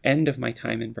end of my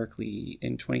time in Berkeley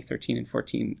in 2013 and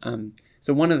 14.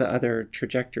 So one of the other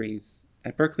trajectories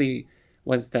at Berkeley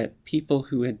was that people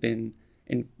who had been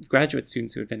graduate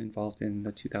students who had been involved in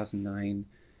the 2009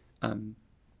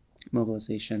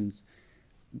 mobilizations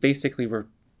basically were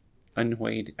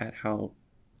annoyed at how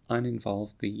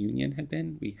uninvolved the union had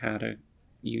been. We had a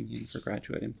union for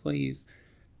graduate employees.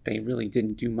 They really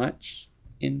didn't do much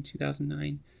in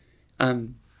 2009.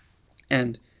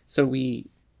 And so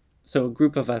a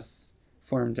group of us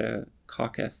formed a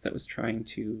caucus that was trying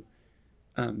to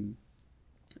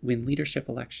win leadership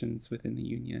elections within the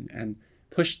union and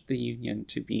pushed the union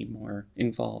to be more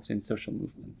involved in social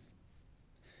movements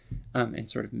and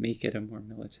sort of make it a more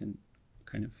militant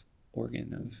kind of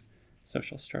organ of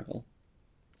social struggle.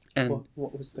 And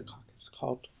what was the caucus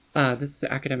called? This is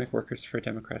the Academic Workers for a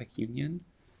Democratic Union,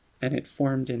 and it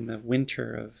formed in the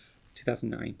winter of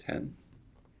 2009-10.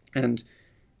 And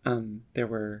there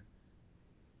were,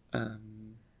 how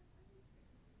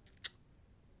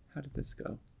did this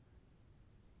go?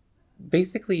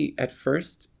 Basically, at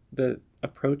first, the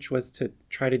approach was to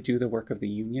try to do the work of the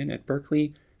union. At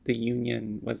Berkeley, the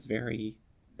union was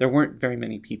there weren't very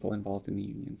many people involved in the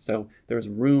union. So there was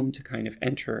room to kind of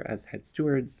enter as head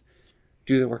stewards,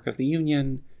 do the work of the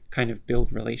union, kind of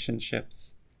build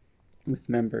relationships with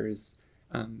members,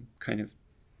 kind of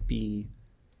be,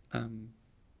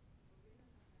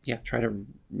 try to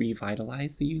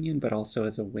revitalize the union, but also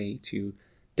as a way to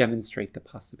demonstrate the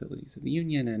possibilities of the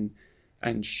union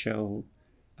and show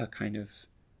a kind of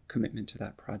commitment to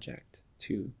that project,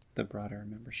 to the broader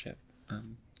membership,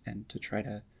 and to try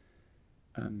to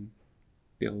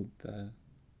build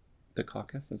the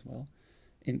caucus as well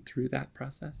through that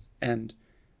process. And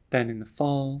then in the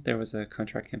fall, there was a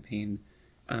contract campaign,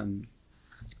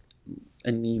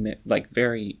 anemic,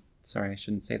 sorry, I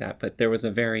shouldn't say that, but there was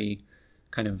a very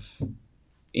kind of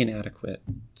inadequate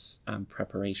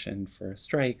preparation for a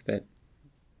strike that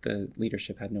the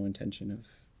leadership had no intention of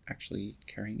actually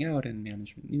carrying out, and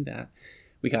management knew that.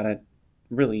 We got a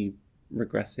really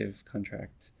regressive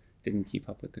contract, didn't keep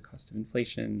up with the cost of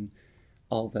inflation.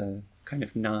 All the kind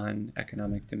of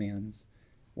non-economic demands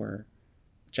were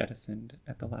jettisoned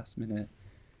at the last minute.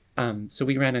 So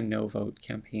we ran a no-vote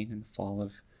campaign in the fall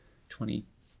of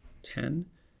 2010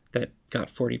 that got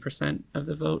 40% of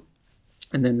the vote.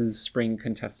 And then in the spring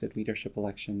contested leadership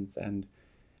elections and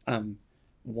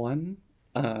won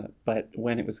But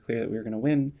when it was clear that we were going to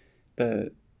win,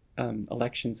 the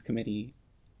elections committee,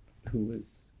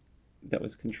 that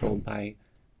was controlled by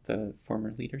the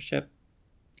former leadership,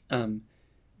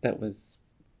 that was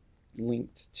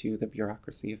linked to the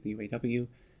bureaucracy of the UAW,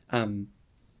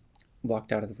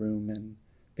 walked out of the room, and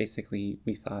basically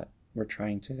we thought we're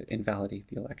trying to invalidate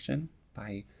the election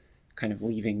by kind of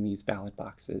leaving these ballot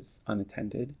boxes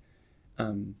unattended.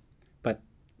 But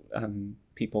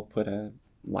people put a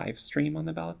live stream on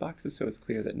the ballot boxes, so it was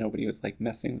clear that nobody was like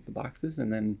messing with the boxes.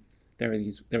 And then there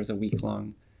was a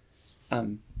week-long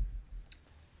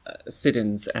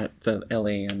sit-ins at the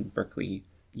LA and Berkeley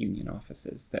union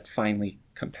offices that finally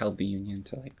compelled the union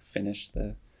to like finish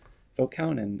the vote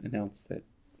count and announce that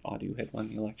Audu had won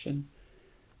the elections.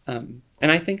 And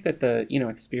I think that the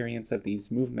experience of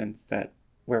these movements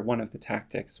where one of the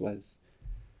tactics was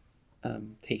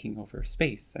taking over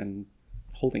space and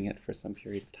holding it for some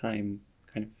period of time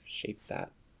kind of shaped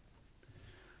that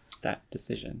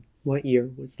decision. What year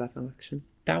was that election?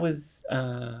 That was,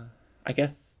 I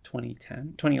guess,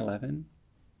 2011,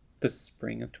 the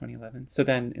spring of 2011. So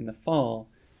then in the fall,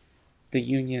 the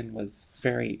union was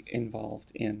very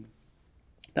involved in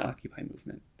the Occupy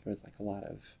movement. There was like a lot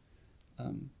of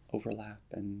overlap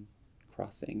and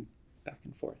crossing back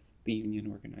and forth. The union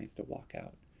organized a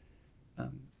walkout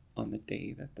on the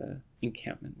day that the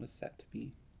encampment was set to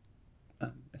be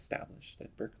established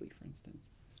at Berkeley, for instance.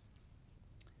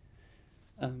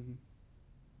 So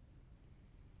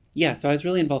I was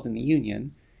really involved in the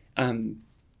union.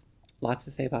 Lots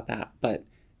to say about that. But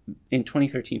in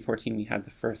 2013-14, we had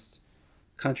the first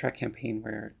contract campaign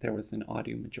where there was an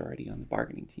Audu majority on the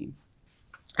bargaining team.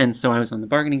 And so I was on the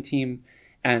bargaining team,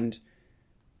 and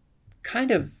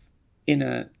kind of in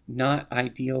a not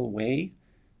ideal way,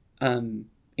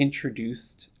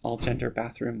 introduced all gender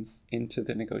bathrooms into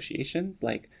the negotiations.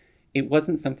 Like, it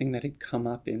wasn't something that had come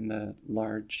up in the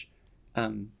large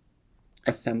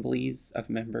assemblies of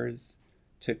members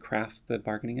to craft the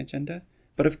bargaining agenda.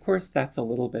 But of course, that's a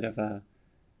little bit of a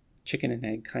chicken and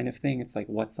egg kind of thing. It's like,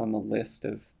 what's on the list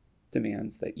of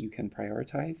demands that you can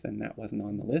prioritize, and that wasn't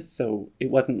on the list. So it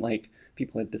wasn't like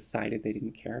people had decided they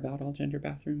didn't care about all gender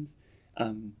bathrooms.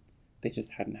 They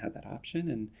just hadn't had that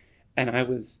option. And I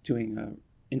was doing a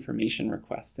information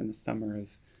request in the summer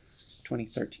of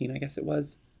 2013, I guess it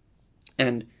was,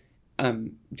 and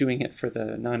doing it for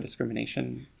the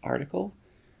non-discrimination article.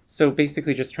 So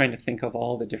basically just trying to think of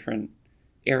all the different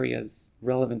areas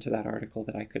relevant to that article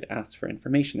that I could ask for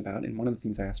information about. And one of the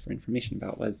things I asked for information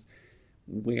about was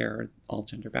where all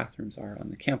gender bathrooms are on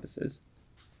the campuses.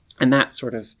 And that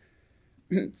sort of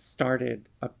started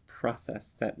a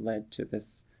process that led to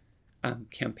this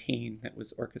campaign that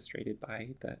was orchestrated by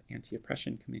the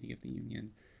Anti-Oppression Committee of the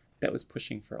union that was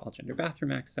pushing for all gender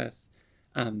bathroom access,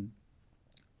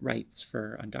 rights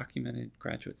for undocumented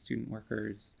graduate student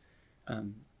workers,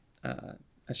 a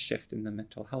shift in the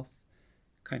mental health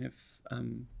kind of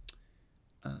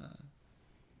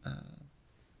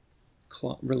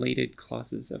related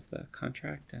clauses of the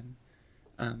contract, and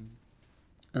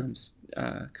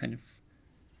kind of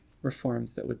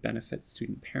reforms that would benefit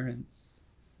student parents.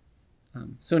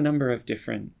 So a number of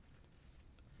different,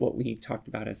 what we talked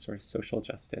about as sort of social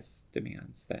justice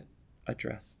demands that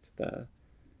addressed the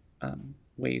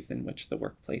ways in which the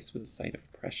workplace was a site of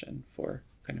oppression for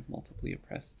kind of multiply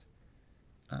oppressed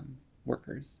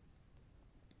workers.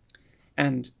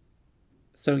 And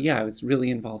so, I was really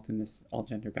involved in this all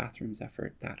gender bathrooms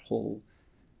effort that whole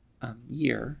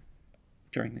year.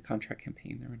 During the contract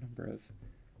campaign, there were a number of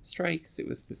strikes. It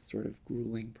was this sort of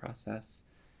grueling process,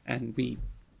 and we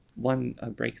won a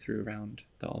breakthrough around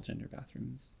the all gender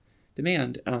bathrooms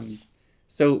demand.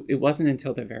 So it wasn't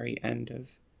until the very end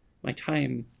of my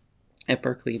time at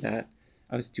Berkeley that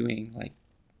I was doing like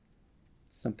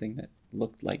something that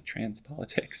looked like trans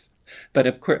politics, but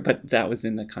of course, that was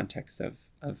in the context of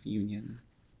union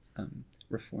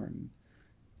reform,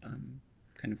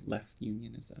 kind of left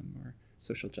unionism or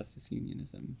social justice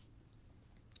unionism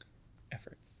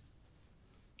efforts.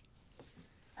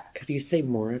 Could you say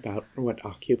more about what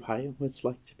Occupy was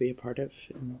like to be a part of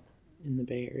in the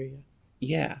Bay Area?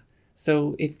 Yeah.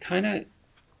 So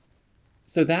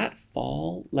so that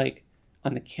fall, like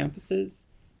on the campuses,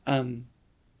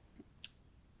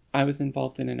 I was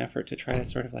involved in an effort to try to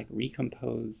sort of like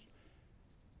recompose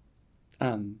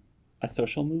a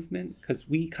social movement, because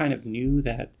we kind of knew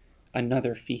that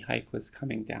another fee hike was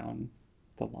coming down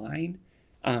the line.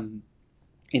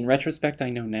 In retrospect, I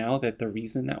know now that the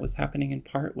reason that was happening in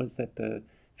part was that the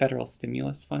federal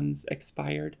stimulus funds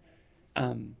expired.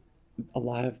 A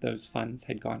lot of those funds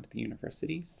had gone to the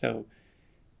universities, so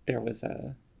there was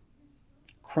a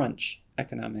crunch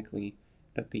economically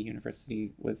that the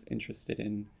university was interested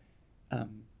in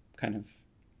kind of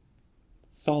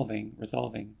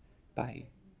resolving by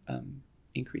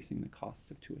increasing the cost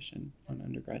of tuition on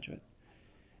undergraduates.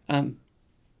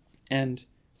 And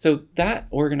so that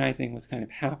organizing was kind of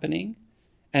happening.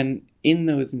 And in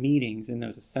those meetings, in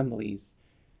those assemblies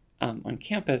on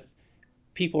campus,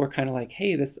 people were kind of like,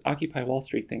 hey, this Occupy Wall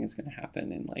Street thing is going to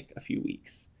happen in like a few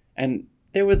weeks. And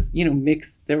there was,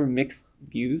 there were mixed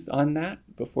views on that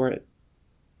before it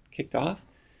kicked off.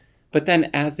 But then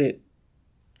as it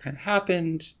kind of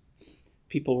happened,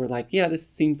 people were like, yeah, this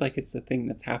seems like it's a thing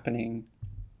that's happening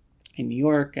in New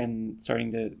York and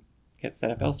starting to get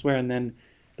set up elsewhere. And then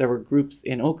there were groups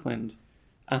in Oakland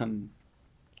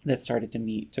that started to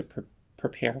meet to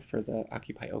prepare for the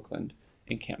Occupy Oakland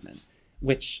encampment,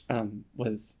 which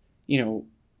was,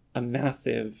 a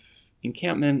massive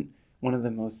encampment, one of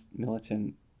the most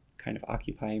militant kind of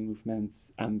Occupy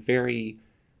movements, very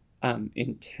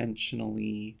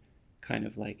intentionally kind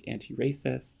of like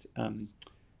anti-racist.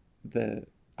 The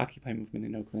Occupy movement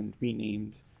in Oakland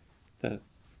renamed the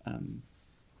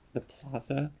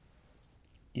plaza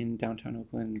in downtown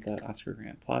Oakland the Oscar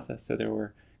Grant Plaza. So there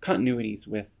were continuities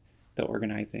with the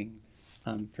organizing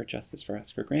for justice for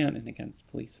Oscar Grant and against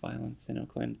police violence in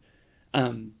Oakland.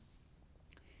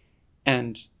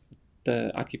 And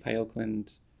the Occupy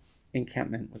Oakland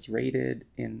encampment was raided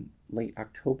in late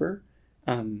October.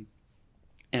 And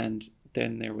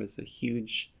then there was a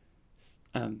huge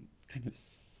kind of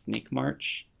snake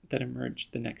march that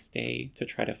emerged the next day to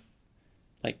try to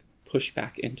push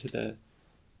back into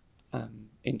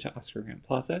Oscar Grant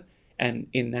Plaza. And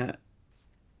in that,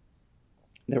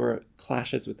 there were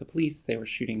clashes with the police. They were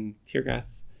shooting tear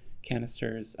gas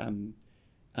canisters.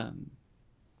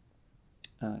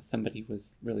 Somebody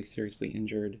was really seriously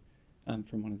injured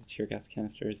from one of the tear gas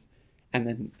canisters. And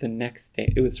then the next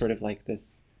day, it was sort of like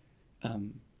this,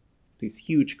 these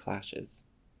huge clashes.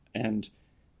 And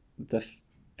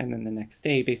then the next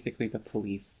day, basically the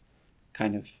police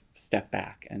kind of stepped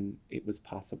back and it was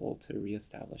possible to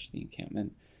reestablish the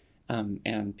encampment.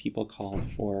 And people called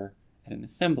for, at an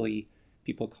assembly,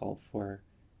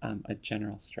 a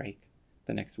general strike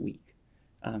the next week.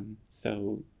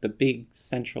 So the big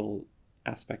central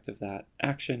aspect of that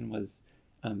action was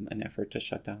an effort to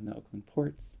shut down the Oakland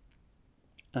ports,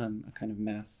 a kind of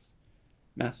mass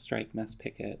strike, mass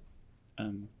picket,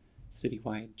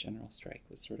 citywide general strike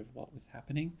was sort of what was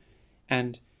happening.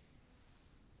 And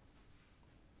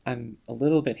I'm a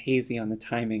little bit hazy on the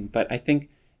timing, but I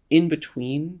think in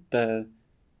between the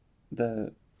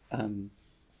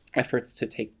efforts to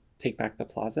take back the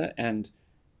plaza and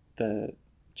the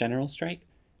general strike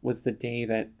was the day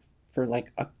that for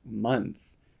like a month,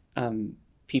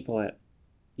 people at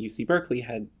UC Berkeley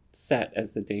had set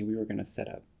as the day we were going to set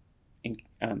up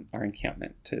our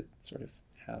encampment to sort of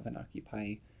have an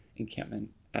Occupy encampment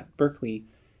at Berkeley.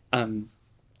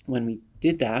 When we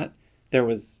did that, there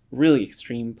was really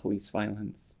extreme police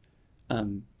violence,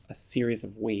 a series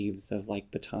of waves of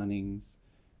like batonings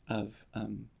of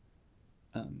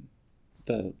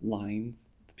the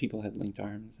lines. The people had linked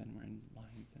arms and were in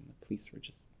lines, and the police were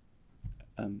just,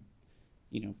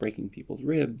 breaking people's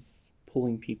ribs,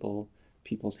 pulling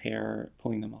people's hair,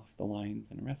 pulling them off the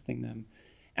lines and arresting them.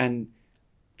 And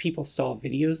people saw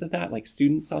videos of that, like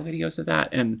students saw videos of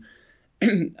that, and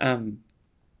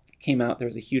came out. There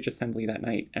was a huge assembly that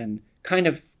night, and kind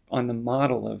of on the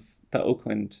model of the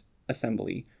Oakland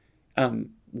assembly,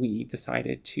 we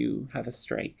decided to have a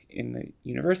strike in the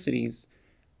universities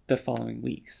the following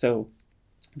week. So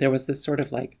there was this sort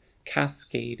of like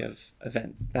cascade of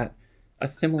events that a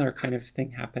similar kind of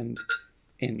thing happened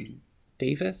in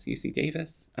Davis, UC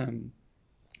Davis.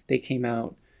 They came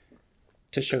out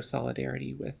to show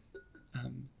solidarity with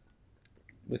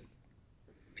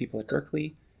people at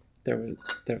Berkeley. There were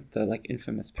the like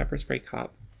infamous pepper spray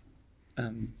cop.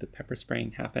 The pepper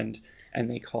spraying happened, and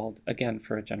they called again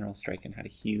for a general strike and had a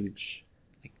huge,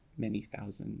 like many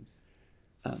thousands,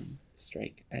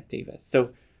 strike at Davis.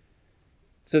 So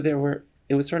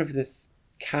it was sort of this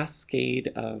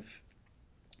cascade of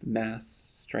mass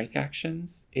strike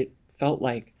actions. It felt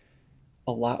like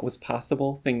a lot was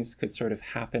possible. Things could sort of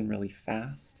happen really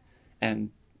fast and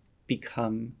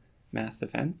become mass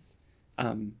events.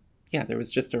 There was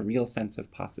just a real sense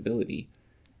of possibility,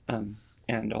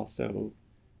 and also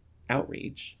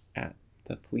outrage at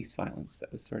the police violence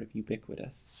that was sort of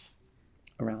ubiquitous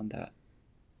around that,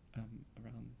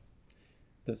 around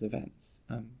those events.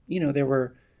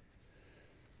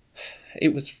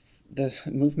 The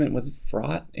movement was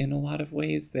fraught in a lot of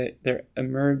ways. That there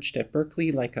emerged at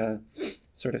Berkeley like a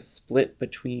sort of split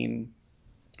between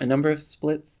a number of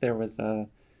splits. There was a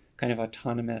kind of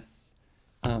autonomous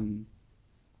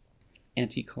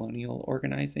anti-colonial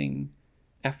organizing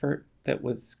effort that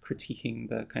was critiquing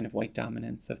the kind of white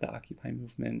dominance of the Occupy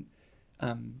movement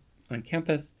on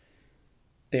campus.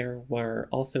 There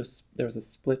was a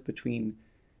split between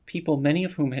people, many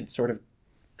of whom had sort of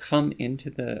come into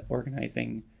the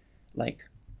organizing like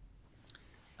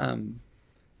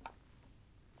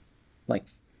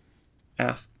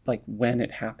when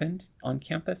it happened on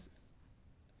campus,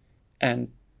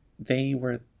 and they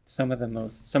were some of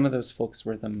those folks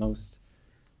were the most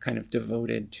kind of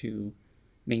devoted to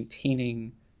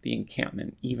maintaining the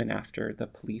encampment even after the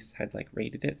police had like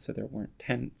raided it, so there weren't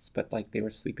tents, but like they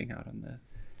were sleeping out on the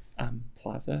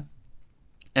plaza.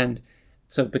 And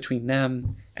so between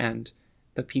them and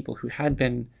the people who had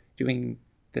been doing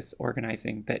this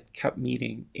organizing that kept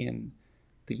meeting in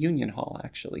the Union Hall,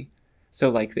 actually, so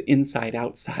like the inside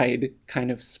outside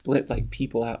kind of split, like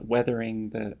people out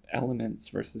weathering the elements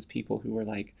versus people who were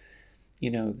like,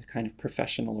 the kind of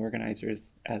professional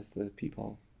organizers, as the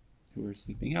people who were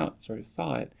sleeping out sort of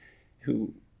saw it,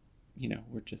 who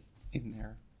were just in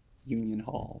their Union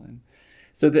Hall. And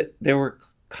so that there were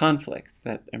conflicts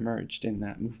that emerged in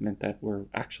that movement that were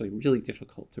actually really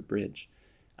difficult to bridge.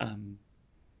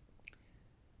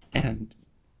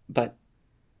 But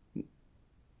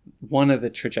one of the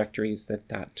trajectories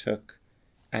that took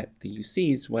at the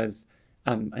UCs was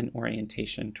an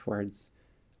orientation towards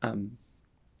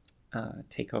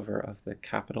takeover of the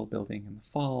Capitol building in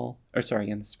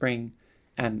the spring,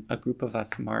 and a group of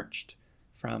us marched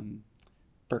from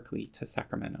Berkeley to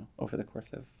Sacramento over the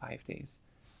course of 5 days.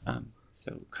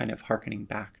 So kind of hearkening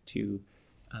back to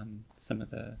some of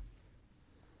the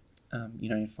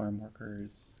United Farm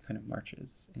Workers kind of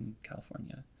marches in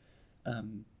California.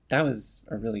 That was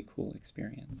a really cool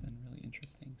experience and really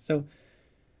interesting. So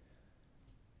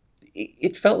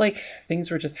it felt like things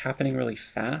were just happening really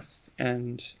fast,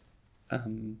 and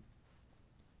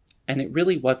it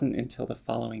really wasn't until the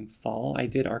following fall. I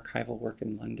did archival work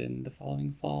in London the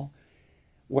following fall,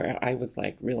 where I was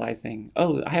like realizing,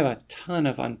 I have a ton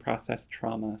of unprocessed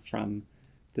trauma from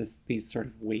these sort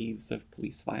of waves of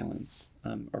police violence,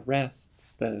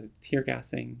 arrests, the tear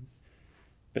gassings,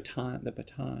 the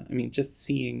baton. I mean, just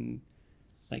seeing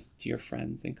like dear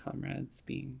friends and comrades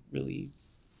being really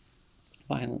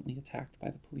violently attacked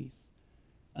by the police.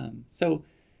 So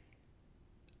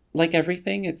like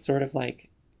everything, it's sort of like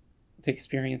the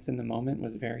experience in the moment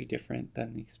was very different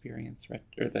than the experience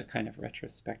or the kind of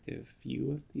retrospective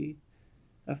view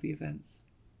of the events.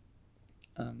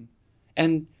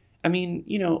 And I mean,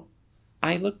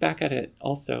 I look back at it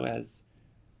also as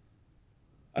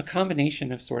a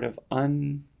combination of sort of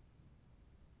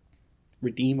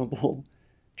unredeemable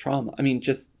trauma. I mean,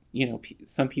 just,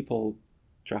 some people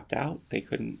dropped out. They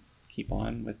couldn't keep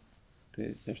on with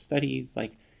their studies.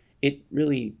 Like, it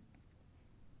really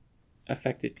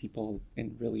affected people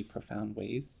in really profound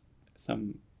ways.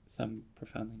 Some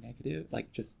profoundly negative.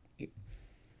 Like, just it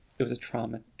was a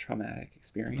traumatic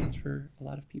experience for a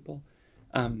lot of people.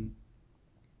 And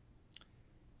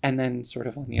then sort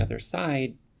of on the other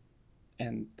side,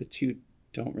 and the two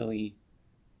don't really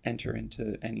enter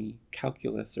into any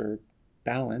calculus or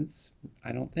balance,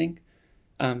 I don't think,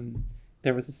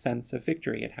 there was a sense of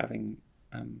victory at having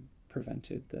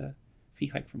prevented the fee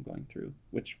hike from going through,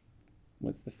 which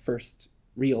was the first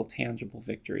real tangible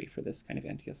victory for this kind of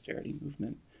anti-austerity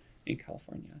movement in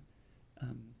California.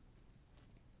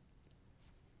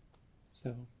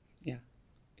 So yeah,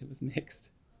 it was mixed.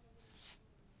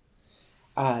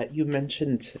 You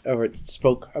mentioned or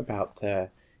spoke about the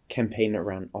campaign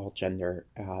around all gender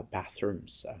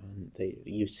bathrooms, the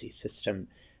UC system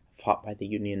fought by the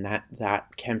union.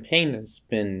 That campaign has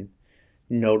been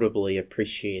notably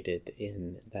appreciated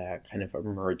in the kind of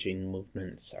emerging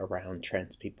movements around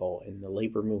trans people in the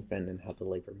labor movement and how the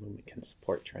labor movement can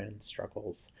support trans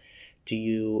struggles.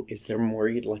 Is there more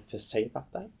you'd like to say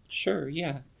about that? Sure,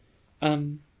 yeah.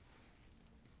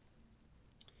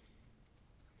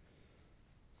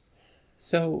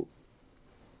 So,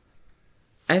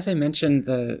 as I mentioned,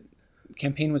 the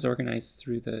campaign was organized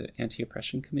through the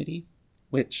Anti-Oppression Committee,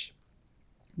 which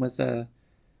was a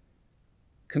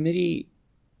committee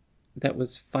that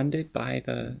was funded by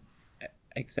the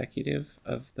executive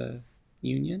of the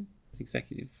union,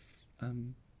 executive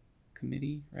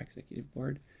committee or executive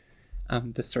board,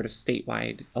 the sort of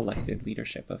statewide elected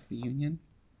leadership of the union,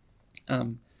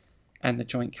 and the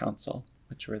joint council,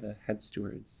 which were the head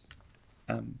stewards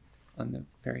on the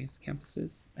various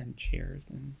campuses, and chairs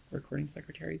and recording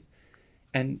secretaries.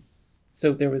 And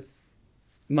so there was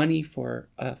money for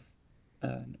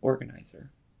an organizer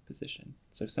position.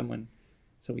 So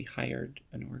we hired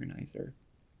an organizer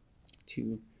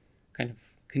to kind of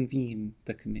convene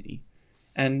the committee.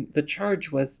 And the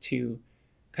charge was to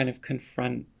kind of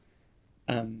confront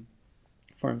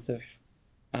forms of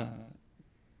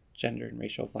gender and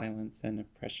racial violence and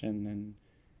oppression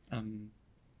and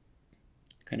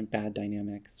kind of bad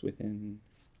dynamics within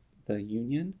the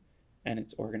union and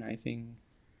its organizing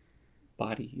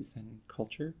bodies and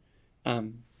culture,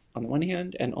 on the one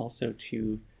hand, and also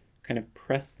to kind of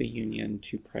press the union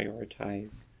to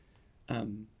prioritize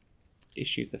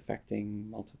issues affecting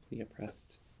multiply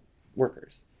oppressed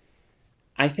workers.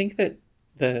 I think that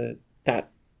the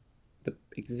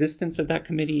existence of that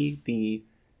committee, the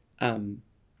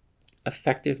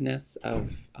effectiveness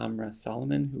of Amra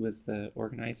Solomon, who was the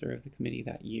organizer of the committee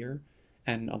that year,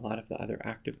 and a lot of the other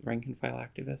active rank and file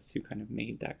activists who kind of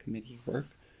made that committee work,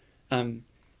 and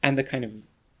the kind of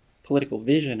political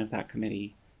vision of that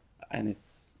committee and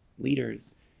its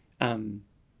leaders,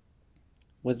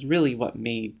 was really what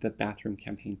made the bathroom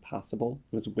campaign possible.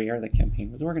 It was where the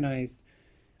campaign was organized.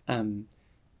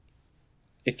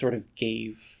 It sort of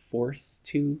gave force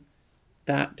to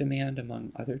that demand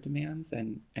among other demands,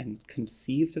 and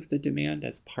conceived of the demand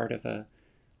as part of a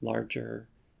larger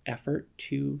effort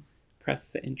to press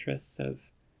the interests of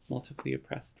multiply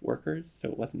oppressed workers. So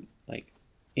it wasn't like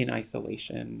in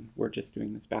isolation, we're just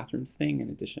doing this bathrooms thing in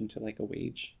addition to like a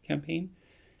wage campaign.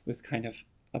 It was kind of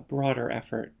a broader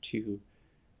effort to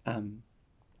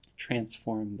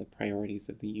transform the priorities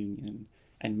of the union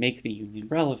and make the union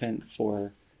relevant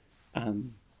for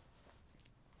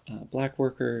Black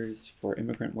workers, for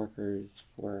immigrant workers,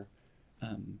 for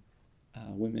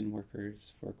women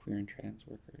workers, for queer and trans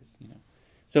workers, you know.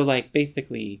 So like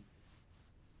basically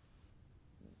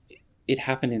it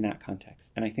happened in that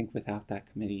context. And I think without that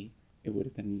committee, it would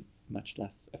have been much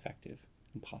less effective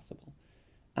and possible.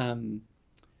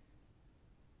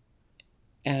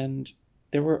 And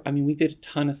there were, I mean, we did a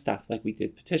ton of stuff. Like we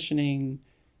did petitioning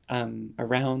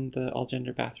around the all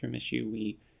gender bathroom issue.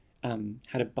 We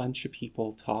had a bunch of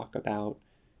people talk about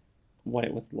what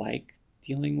it was like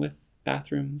dealing with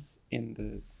bathrooms in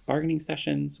the bargaining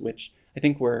sessions, which I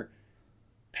think were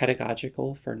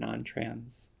pedagogical for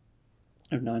non-trans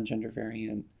or non-gender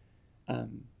variant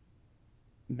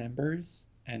members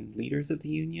and leaders of the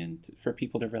union, for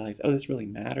people to realize, oh, this really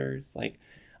matters. Like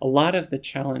a lot of the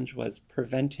challenge was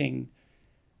preventing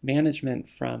management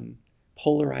from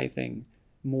polarizing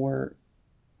more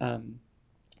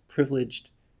privileged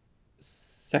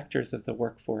sectors of the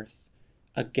workforce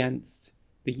against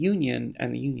the union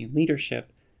and the union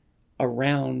leadership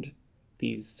around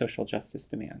these social justice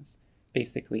demands,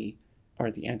 basically,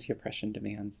 or the anti-oppression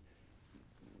demands,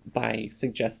 by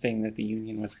suggesting that the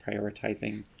union was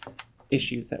prioritizing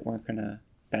issues that weren't going to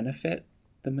benefit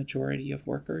the majority of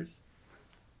workers,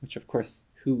 which of course,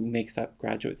 who makes up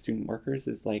graduate student workers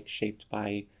is like shaped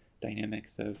by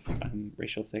dynamics of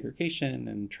racial segregation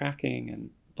and tracking and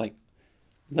like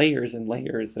layers and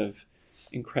layers of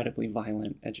incredibly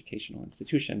violent educational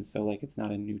institutions. So like it's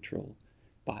not a neutral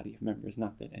body of members,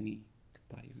 not that any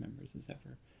body of members is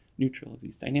ever neutral of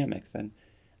these dynamics. And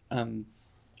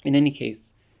in any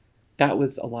case, that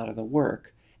was a lot of the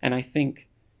work. And I think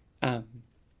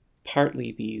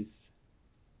partly these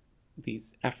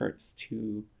efforts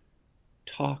to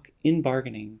talk in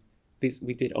bargaining,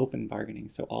 we did open bargaining,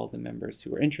 so all the members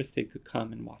who were interested could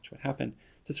come and watch what happened,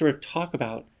 to sort of talk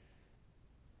about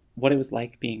what it was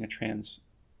like being a trans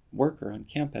worker on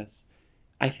campus,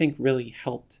 I think really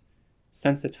helped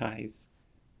sensitize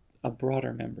a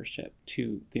broader membership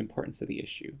to the importance of the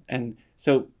issue. And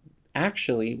so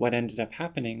actually what ended up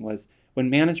happening was when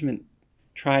management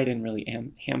tried in really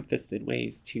ham-fisted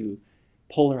ways to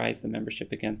polarize the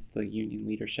membership against the union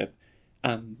leadership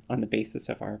on the basis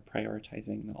of our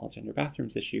prioritizing the all-gender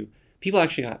bathrooms issue, people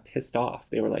actually got pissed off.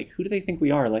 They were like, who do they think we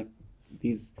are? Like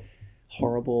these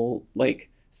horrible, like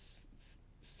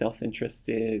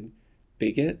self-interested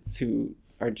bigots who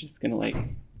are just gonna like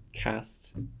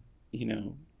cast, you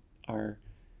know, our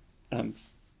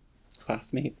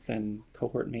classmates and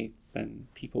cohort mates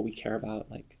and people we care about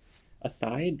like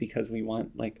aside because we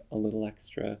want like a little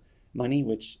extra money,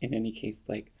 which in any case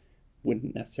like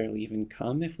wouldn't necessarily even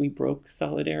come if we broke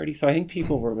solidarity. So I think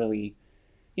people were really,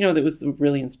 you know, that was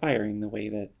really inspiring, the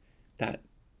way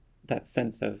that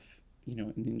sense of, you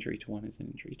know, an injury to one is an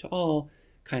injury to all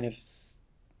kind of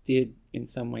did in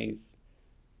some ways,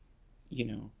 you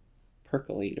know,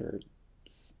 percolate, or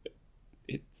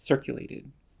it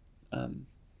circulated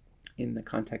in the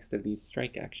context of these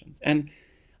strike actions. And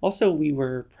also we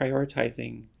were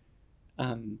prioritizing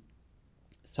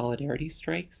solidarity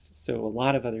strikes. So a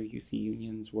lot of other UC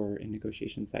unions were in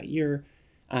negotiations that year.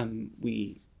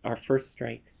 Our first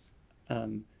strike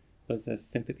was a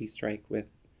sympathy strike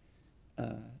with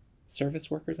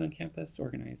service workers on campus,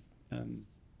 organized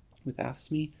with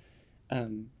AFSCME.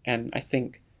 And I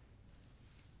think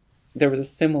there was a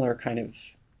similar kind of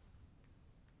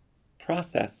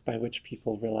process by which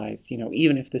people realized,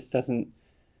 even if this doesn't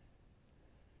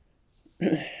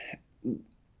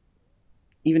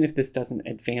even if this doesn't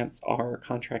advance our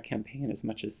contract campaign as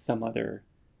much as some other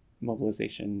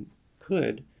mobilization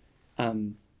could,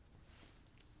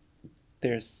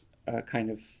 there's a kind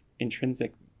of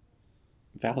intrinsic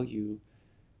value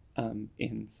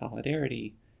in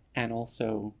solidarity, and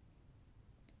also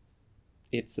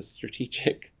it's a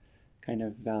strategic kind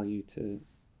of value to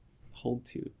hold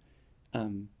to,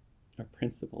 or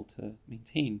principle to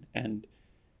maintain. And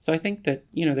so I think that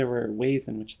there were ways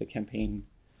in which the campaign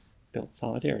built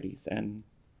solidarities, and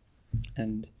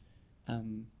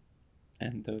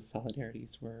those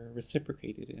solidarities were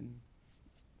reciprocated in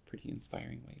pretty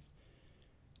inspiring ways.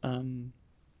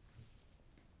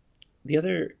 The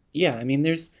other,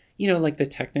 there's like the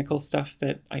technical stuff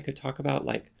that I could talk about,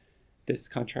 like this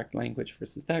contract language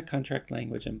versus that contract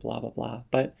language and blah blah blah.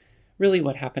 But really,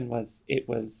 what happened was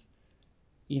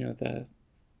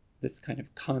this kind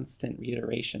of constant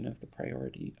reiteration of the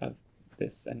priority of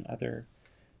this and other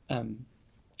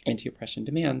anti-oppression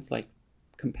demands, like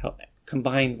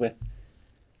combined with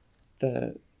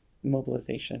the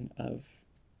mobilization of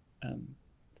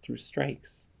through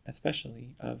strikes,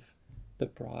 especially of the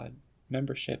broad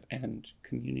membership and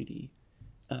community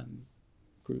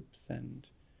groups. And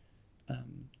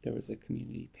there was a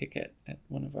community picket at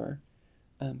one of our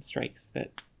strikes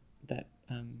that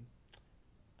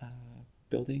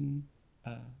building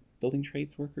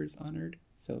trades workers honored.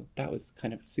 So that was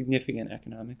kind of significant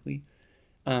economically.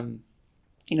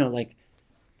 Like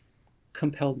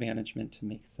compelled management to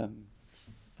make some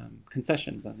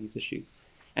concessions on these issues.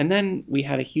 And then we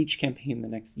had a huge campaign the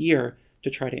next year to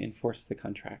try to enforce the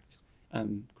contract, a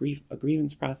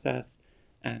grievance process,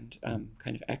 and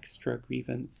kind of extra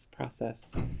grievance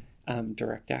process,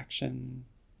 direct action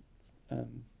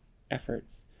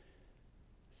efforts.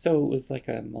 So it was like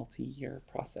a multi-year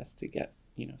process to get,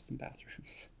 some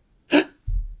bathrooms.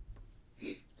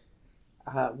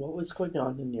 What was going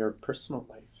on in your personal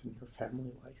life and your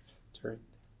family life during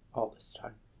all this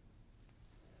time?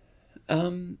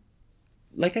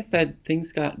 Like I said,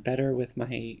 things got better with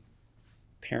my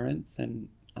parents, and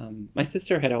my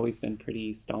sister had always been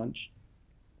pretty staunch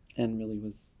and really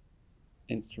was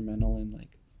instrumental in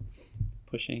like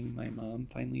pushing my mom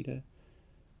finally to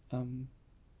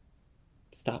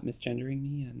stop misgendering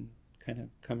me and kind of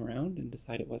come around and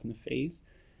decide it wasn't a phase.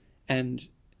 And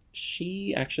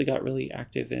she actually got really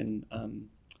active in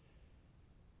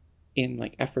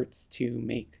like efforts to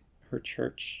make her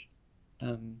church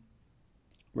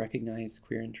recognize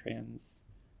queer and trans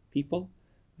people,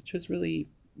 which was really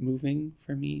moving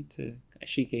for me.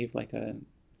 She gave like a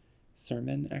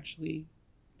sermon actually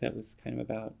that was kind of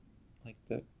about like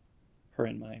her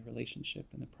and my relationship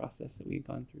and the process that we had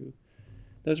gone through.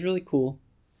 That was really cool.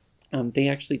 They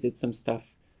actually did some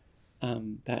stuff.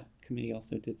 That committee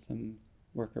also did some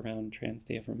work around Trans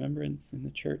Day of Remembrance in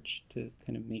the church to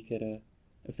kind of make it a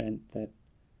event that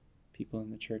people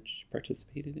in the church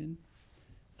participated in.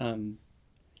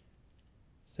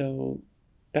 So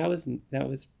that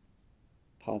was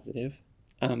positive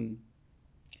in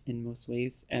most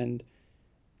ways. And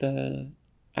Alana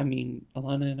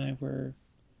and I were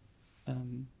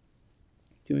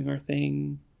doing our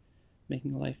thing,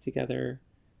 making a life together.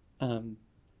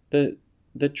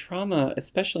 The trauma,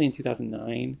 especially in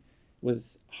 2009,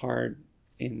 was hard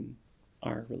in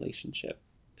our relationship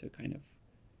to kind of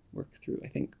work through. I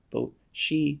think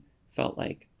she felt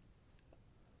like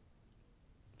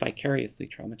vicariously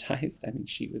traumatized.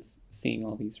 She was seeing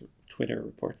all these Twitter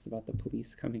reports about the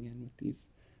police coming in with these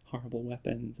horrible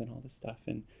weapons and all this stuff,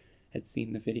 and had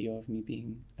seen the video of me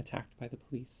being attacked by the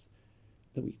police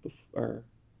the week before, or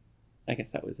I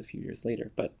guess that was a few years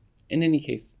later. But in any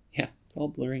case, yeah, it's all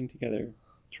blurring together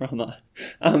trauma.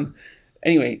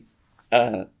 Anyway,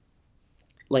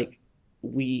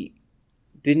 we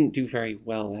didn't do very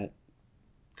well at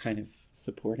kind of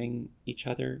supporting each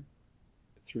other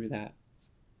through that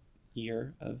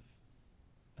year of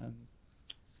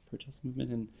protest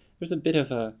movement, and there was a bit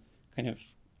of a kind of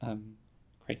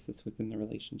crisis within the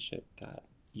relationship that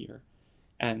year,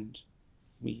 and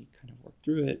we kind of worked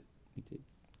through it. We did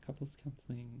couples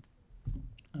counseling.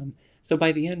 So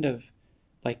by the end of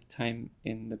time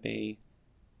in the Bay,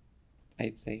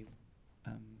 I'd say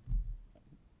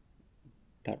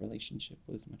that relationship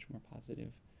was much more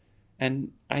positive.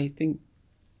 And I think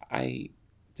I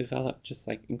developed just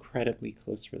incredibly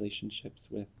close relationships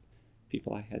with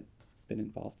people I had been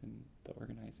involved in the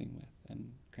organizing with,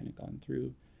 and kind of gone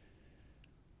through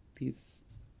these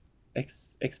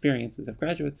experiences of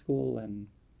graduate school and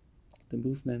the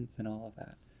movements and all of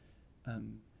that.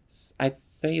 I'd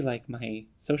say like my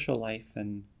social life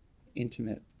and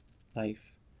intimate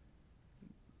life,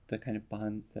 the kind of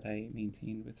bonds that I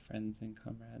maintained with friends and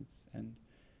comrades, and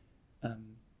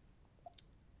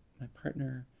my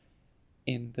partner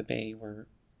in the Bay were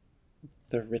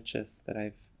the richest that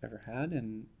I've ever had.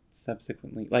 And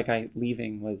subsequently,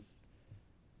 leaving was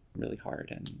really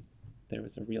hard, and there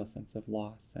was a real sense of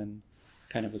loss, and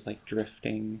kind of was like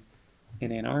drifting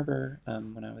in Ann Arbor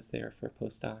when I was there for a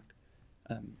postdoc.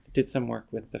 Did some work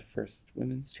with the first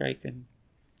women's strike in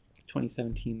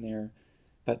 2017 there,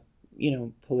 but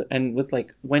and was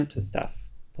like went to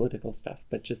political stuff,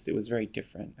 but just it was very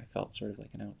different. I felt sort of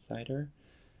like an outsider,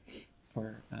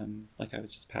 or like I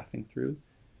was just passing through,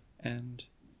 and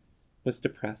was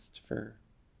depressed for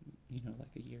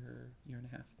like a year and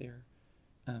a half there,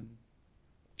 and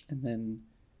then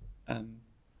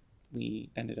we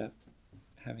ended up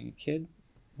having a kid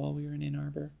while we were in Ann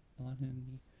Arbor,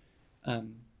 Alana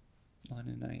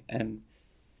and I, and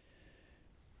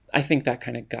I think that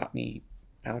kind of got me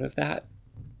out of that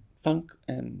funk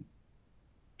and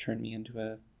turned me into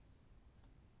a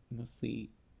mostly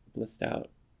blissed out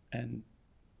and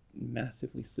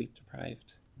massively sleep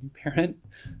deprived new parent.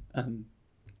 So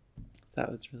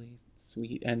that was really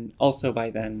sweet. And also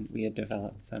by then we had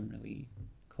developed some really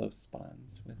close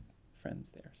bonds with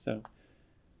friends there. So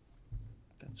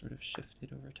that sort of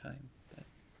shifted over time. But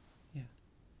yeah.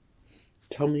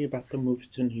 Tell me about the move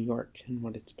to New York and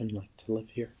what it's been like to live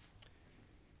here.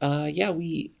 I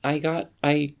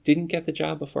didn't get the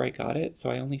job before I got it, so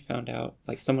I only found out,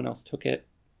 like, someone else took it,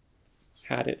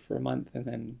 had it for a month, and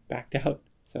then backed out.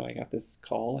 So I got this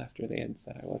call after they had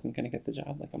said I wasn't going to get the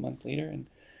job, like a month later, and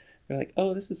they're like,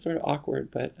 oh, this is sort of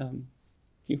awkward, but do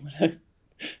you want to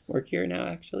work here now,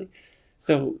 actually?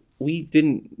 So we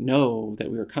didn't know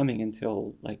that we were coming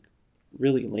until, like,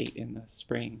 really late in the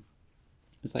spring.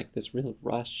 It was like this real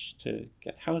rush to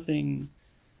get housing,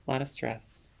 a lot of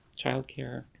stress,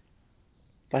 childcare.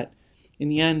 But in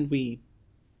the end, we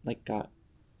like got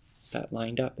that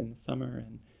lined up in the summer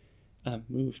and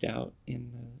moved out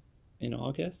in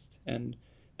August, and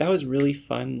that was really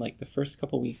fun. Like the first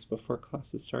couple weeks before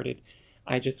classes started,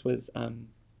 I just was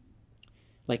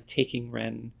like taking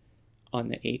Ren on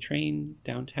the A train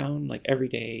downtown, like every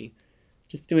day,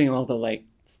 just doing all the like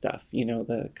stuff,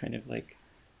 the kind of like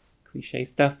cliche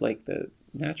stuff, like the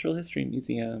Natural History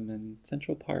Museum and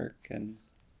Central Park and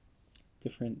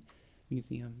different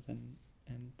museums and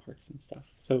parks and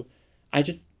stuff. So I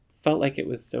just felt like it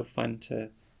was so fun to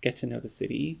get to know the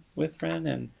city with Ren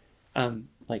and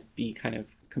like be kind of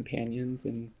companions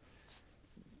in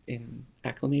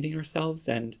acclimating ourselves.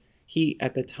 And he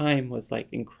at the time was like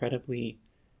incredibly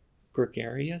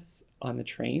gregarious on the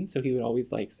train, so he would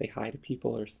always like say hi to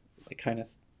people or like kind of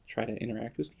try to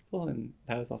interact with people, and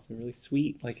that was also really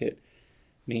sweet. Like it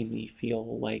made me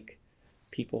feel like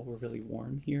people were really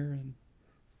warm here, and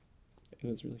it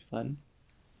was really fun.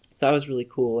 So that was really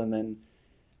cool. And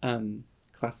then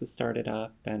classes started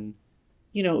up, and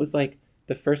it was like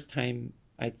the first time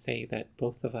I'd say that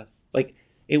both of us, like,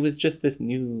 it was just this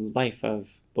new life of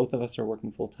both of us are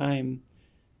working full time.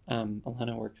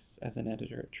 Alana works as an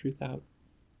editor at Truth Out,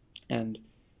 and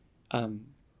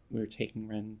we were taking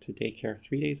Ren to daycare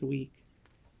 3 days a week,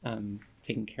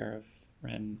 taking care of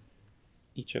Ren,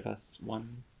 each of us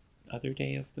one other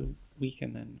day of the week,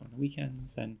 and then on the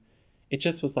weekends. And it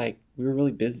just was like we were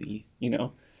really busy,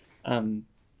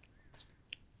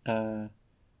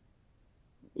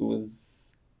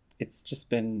 it's just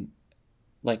been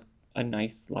like a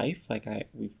nice life. Like I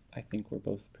think we're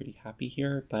both pretty happy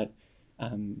here, but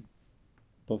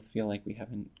both feel like we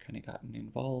haven't kind of gotten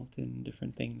involved in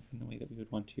different things in the way that we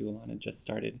would want to. Alana just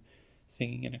started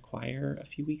singing in a choir a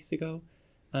few weeks ago,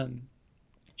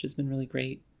 which has been really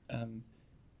great. I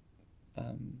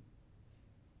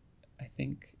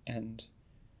think, and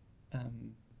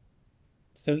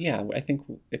so yeah, I think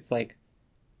it's like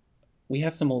we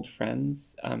have some old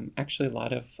friends, actually a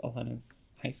lot of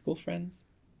Alana's high school friends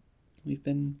we've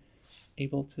been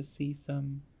able to see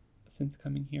some since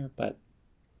coming here, but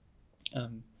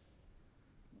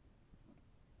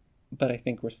I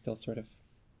think we're still sort of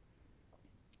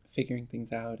figuring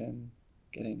things out and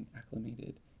getting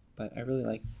acclimated. But I really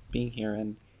like being here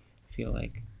and feel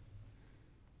like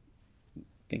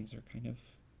things are kind of,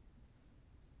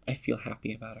 I feel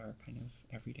happy about our kind of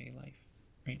everyday life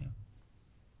right now.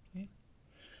 Yeah,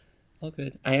 all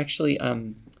good. I actually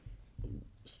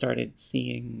started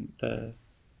seeing the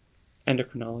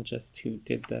endocrinologist who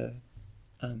did the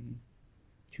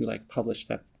who like published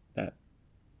that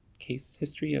case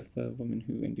history of the woman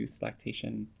who induced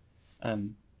lactation,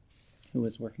 who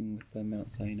was working with the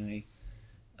Mount Sinai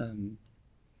um,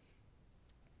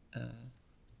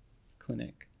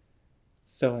 clinic.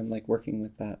 So I'm like working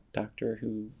with that doctor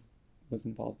who was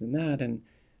involved in that, and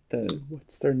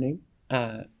what's their name?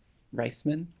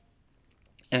 Reisman,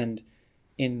 and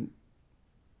in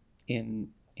Ann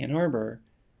Arbor,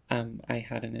 I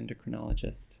had an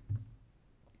endocrinologist,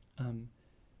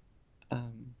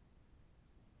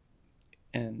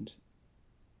 and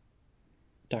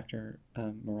Dr.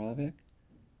 Moravec,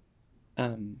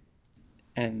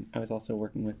 and I was also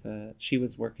working with she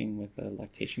was working with a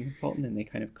lactation consultant, and they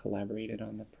kind of collaborated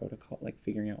on the protocol, like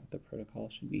figuring out what the protocol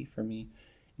should be for me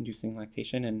inducing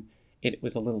lactation. And it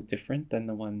was a little different than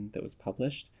the one that was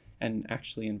published, and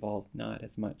actually involved not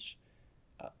as much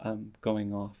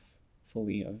going off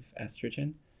fully of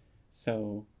estrogen.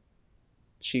 So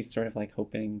she's sort of like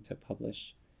hoping to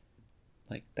publish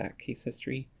like that case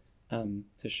history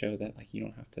to show that like you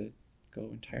don't have to go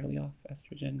entirely off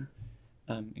estrogen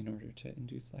in order to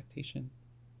induce lactation.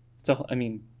 So, I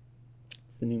mean,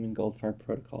 it's the Newman-Goldfarb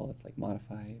protocol. It's like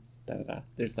modified,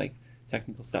 There's like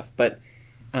technical stuff, but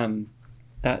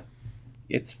that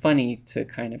it's funny to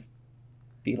kind of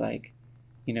be like,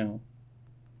 you know,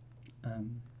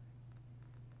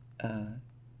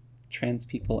 trans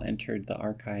people entered the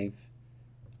archive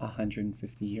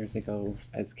 150 years ago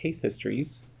as case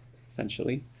histories,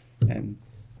 essentially, and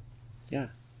yeah.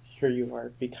 Here you are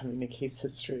becoming a case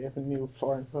history of a new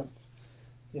form of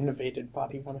innovative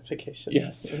body modification.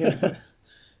 Yes. Yeah.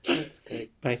 That's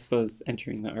great. But I suppose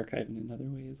entering the archive in another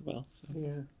way as well. So.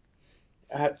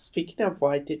 Yeah. Speaking of,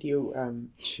 why did you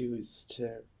choose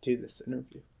to do this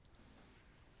interview?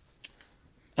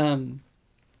 I'm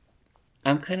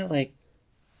kind of like,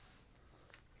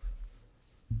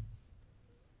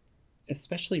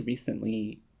 especially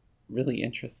recently, really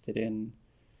interested in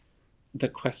the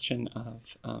question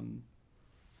of,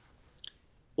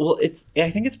 I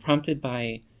think it's prompted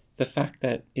by the fact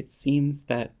that it seems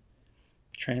that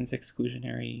trans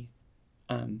exclusionary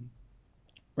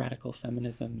radical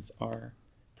feminisms are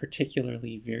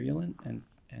particularly virulent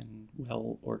and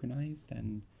well organized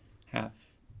and have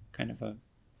kind of a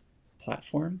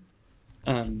platform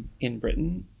in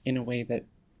Britain, in a way that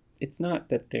it's not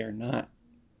that they're not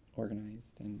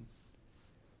organized and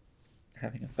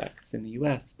having effects in the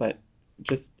US, but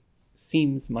just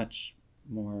seems much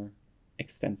more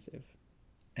extensive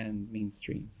and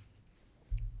mainstream.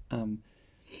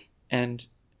 And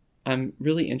I'm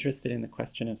really interested in the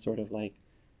question of sort of like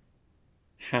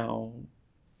how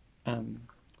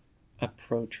a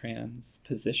pro-trans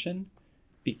position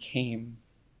became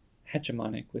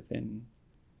hegemonic within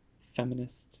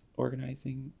feminist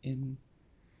organizing in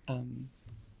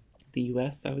the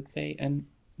US, I would say, and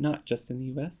not just in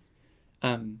the US,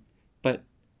 but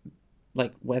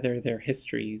like whether their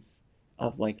histories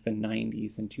of like the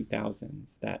 90s and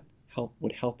 2000s that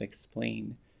would help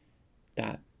explain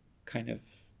that kind of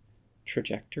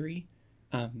trajectory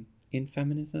in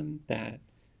feminism, that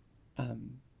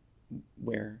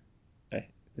where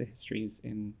the histories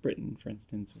in Britain, for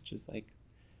instance, which is like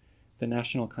the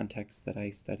national context that I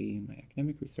study in my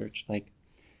academic research, like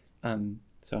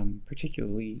so I'm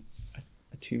particularly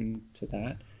attuned to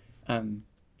that,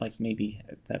 like maybe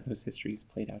that those histories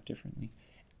played out differently.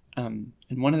 And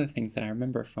one of the things that I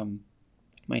remember from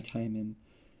my time in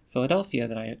Philadelphia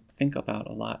that I think about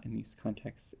a lot in these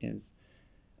contexts is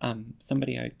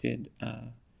somebody I did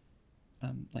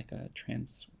like a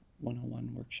Trans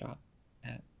 101 workshop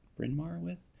at Bryn Mawr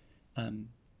with,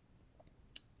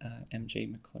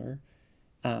 MJ McClure,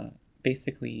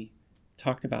 basically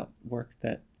talked about work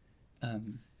that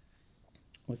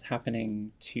was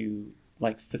happening to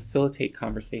like facilitate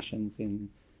conversations in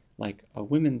like a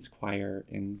women's choir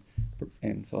in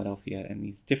Philadelphia, and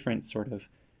these different sort of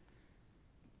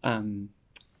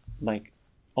like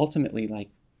ultimately like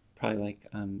probably like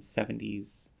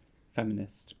 70s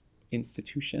feminist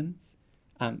institutions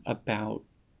about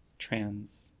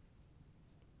trans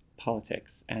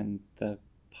politics and the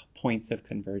points of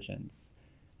convergence,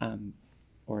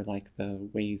 or like the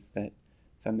ways that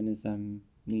feminism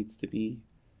needs to be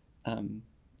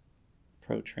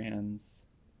pro-trans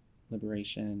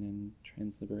liberation, and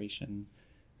trans liberation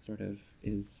sort of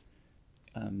is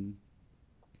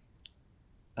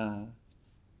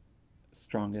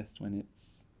strongest when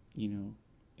it's, you know,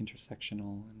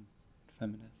 intersectional and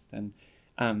feminist, and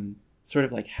sort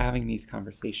of like having these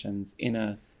conversations in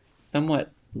a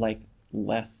somewhat like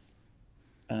less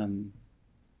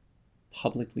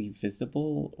publicly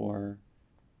visible or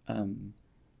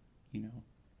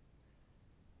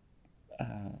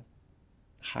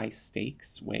high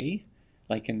stakes way,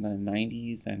 like in the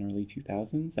 90s and early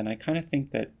 2000s. And I kind of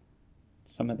think that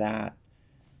some of that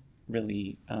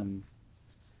really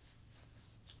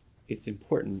is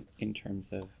important in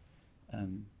terms of,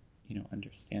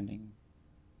 understanding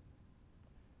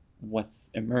what's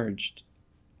emerged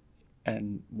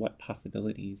and what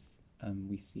possibilities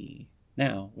we see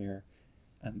now, where,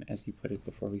 as you put it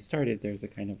before we started, there's a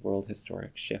kind of world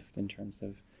historic shift in terms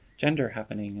of gender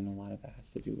happening, and a lot of that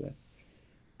has to do with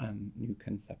new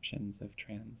conceptions of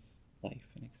trans life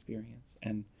and experience,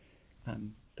 and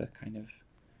the kind of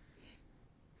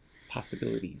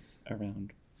possibilities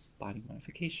around body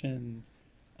modification,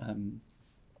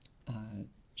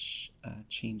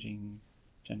 changing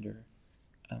gender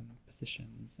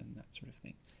positions, and that sort of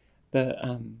thing.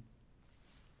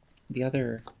 The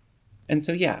other, and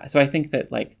so yeah, so I think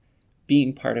that like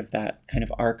being part of that kind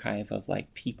of archive of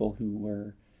like people who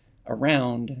were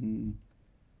around and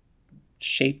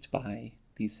shaped by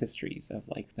these histories of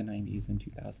like the 90s and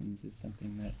 2000s is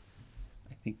something that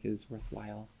I think is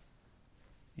worthwhile.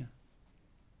 Yeah.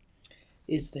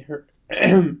 Is there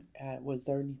was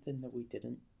there anything that we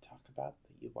didn't talk about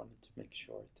that you wanted to make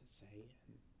sure to say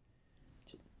and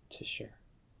to share?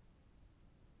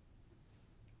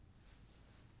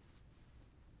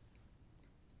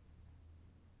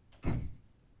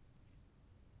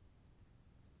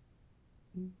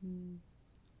 Mm-hmm.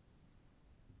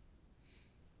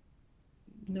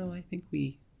 No, I think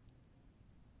we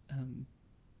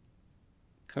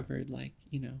covered like,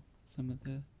 some of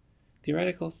the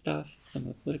theoretical stuff, some of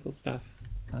the political stuff,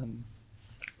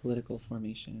 political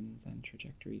formations and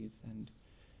trajectories, and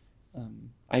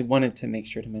I wanted to make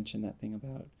sure to mention that thing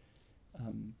about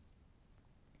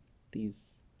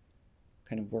these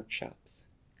kind of workshops,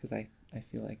 because I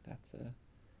feel like that's an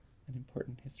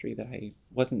important history that I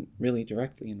wasn't really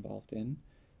directly involved in,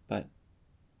 but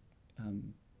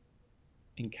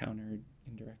encountered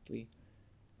indirectly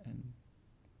and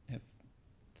have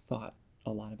thought a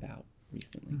lot about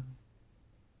recently. Mm-hmm.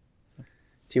 So.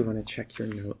 Do you want to check your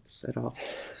notes at all?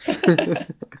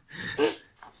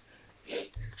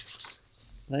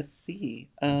 Let's see.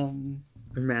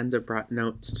 Amanda brought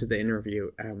notes to the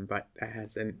interview, but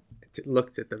hasn't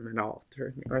looked at them at all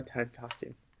during our time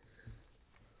talking.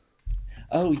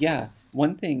 Oh yeah,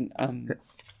 one thing that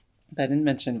I didn't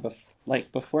mention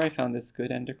before I found this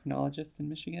good endocrinologist in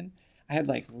Michigan, I had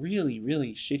like really,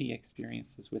 really shitty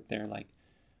experiences with their like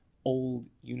old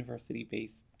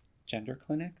university-based gender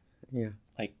clinic. Yeah.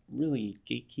 Like really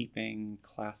gatekeeping,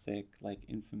 classic, like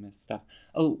infamous stuff.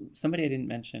 Oh, somebody I didn't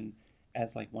mention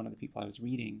as like one of the people I was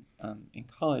reading in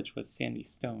college was Sandy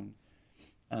Stone,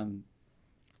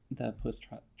 the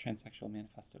Post-Transsexual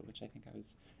Manifesto, which I think I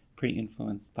was pretty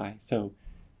influenced by. So,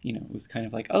 it was kind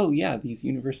of like, oh yeah, these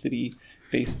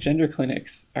university-based gender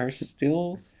clinics are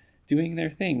still doing their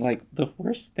thing. Like the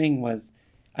worst thing was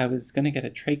I was going to get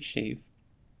a trach shave,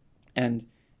 and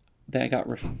then I got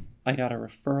a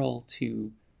referral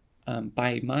to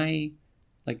by my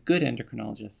like good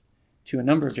endocrinologist to a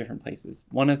number of different places.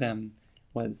 One of them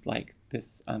was like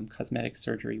this cosmetic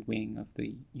surgery wing of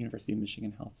the University of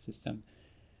Michigan Health System,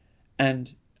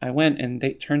 and I went, and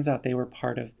turns out they're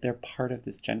part of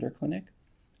this gender clinic,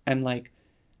 and like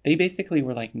they basically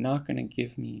were like not going to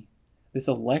give me this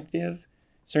elective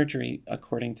surgery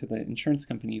according to the insurance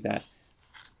company that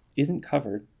isn't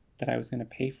covered, that I was going to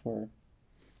pay for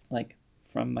like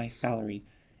from my salary.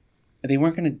 They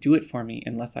weren't going to do it for me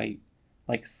unless I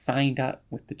like signed up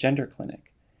with the gender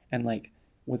clinic and like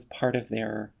was part of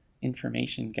their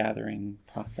information gathering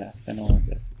process and all of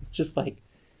this. It's just like,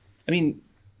 I mean,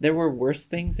 there were worse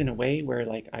things in a way where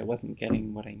like I wasn't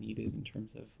getting what I needed in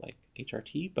terms of like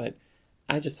HRT, but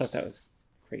I just thought that was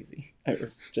crazy or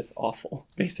just awful,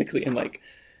 basically, and like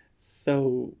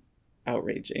so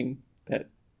outraging that,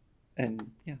 and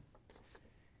yeah,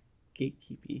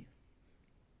 gatekeepy.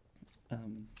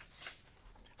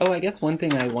 I guess one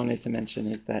thing I wanted to mention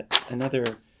is that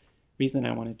another reason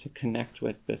I wanted to connect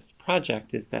with this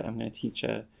project is that I'm going to teach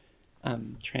a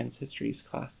trans histories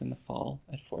class in the fall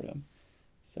at Fordham.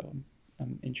 So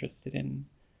I'm interested in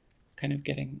kind of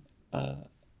getting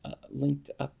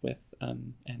linked up with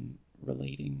and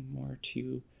relating more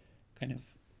to kind of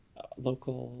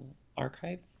local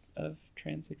archives of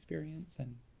trans experience.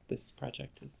 And this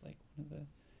project is like one of the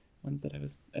ones that I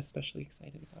was especially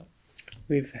excited about.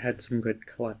 We've had some good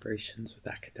collaborations with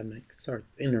academics. Our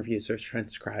interviews are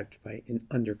transcribed by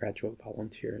undergraduate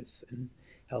volunteers in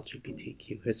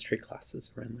LGBTQ history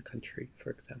classes around the country, for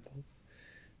example.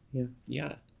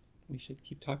 Yeah, we should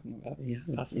keep talking about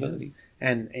possibilities. Yeah.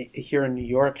 And here in New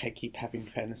York, I keep having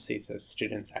fantasies of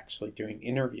students actually doing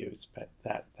interviews, but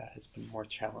that has been more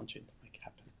challenging to make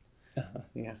happen.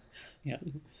 Yeah. Yeah.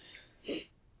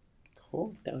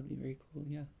 Cool. That would be very cool.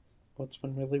 Yeah. Well, it's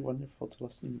been really wonderful to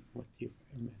listen with you,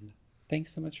 Amanda.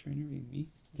 Thanks so much for interviewing me.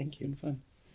 Thank you. It's been fun.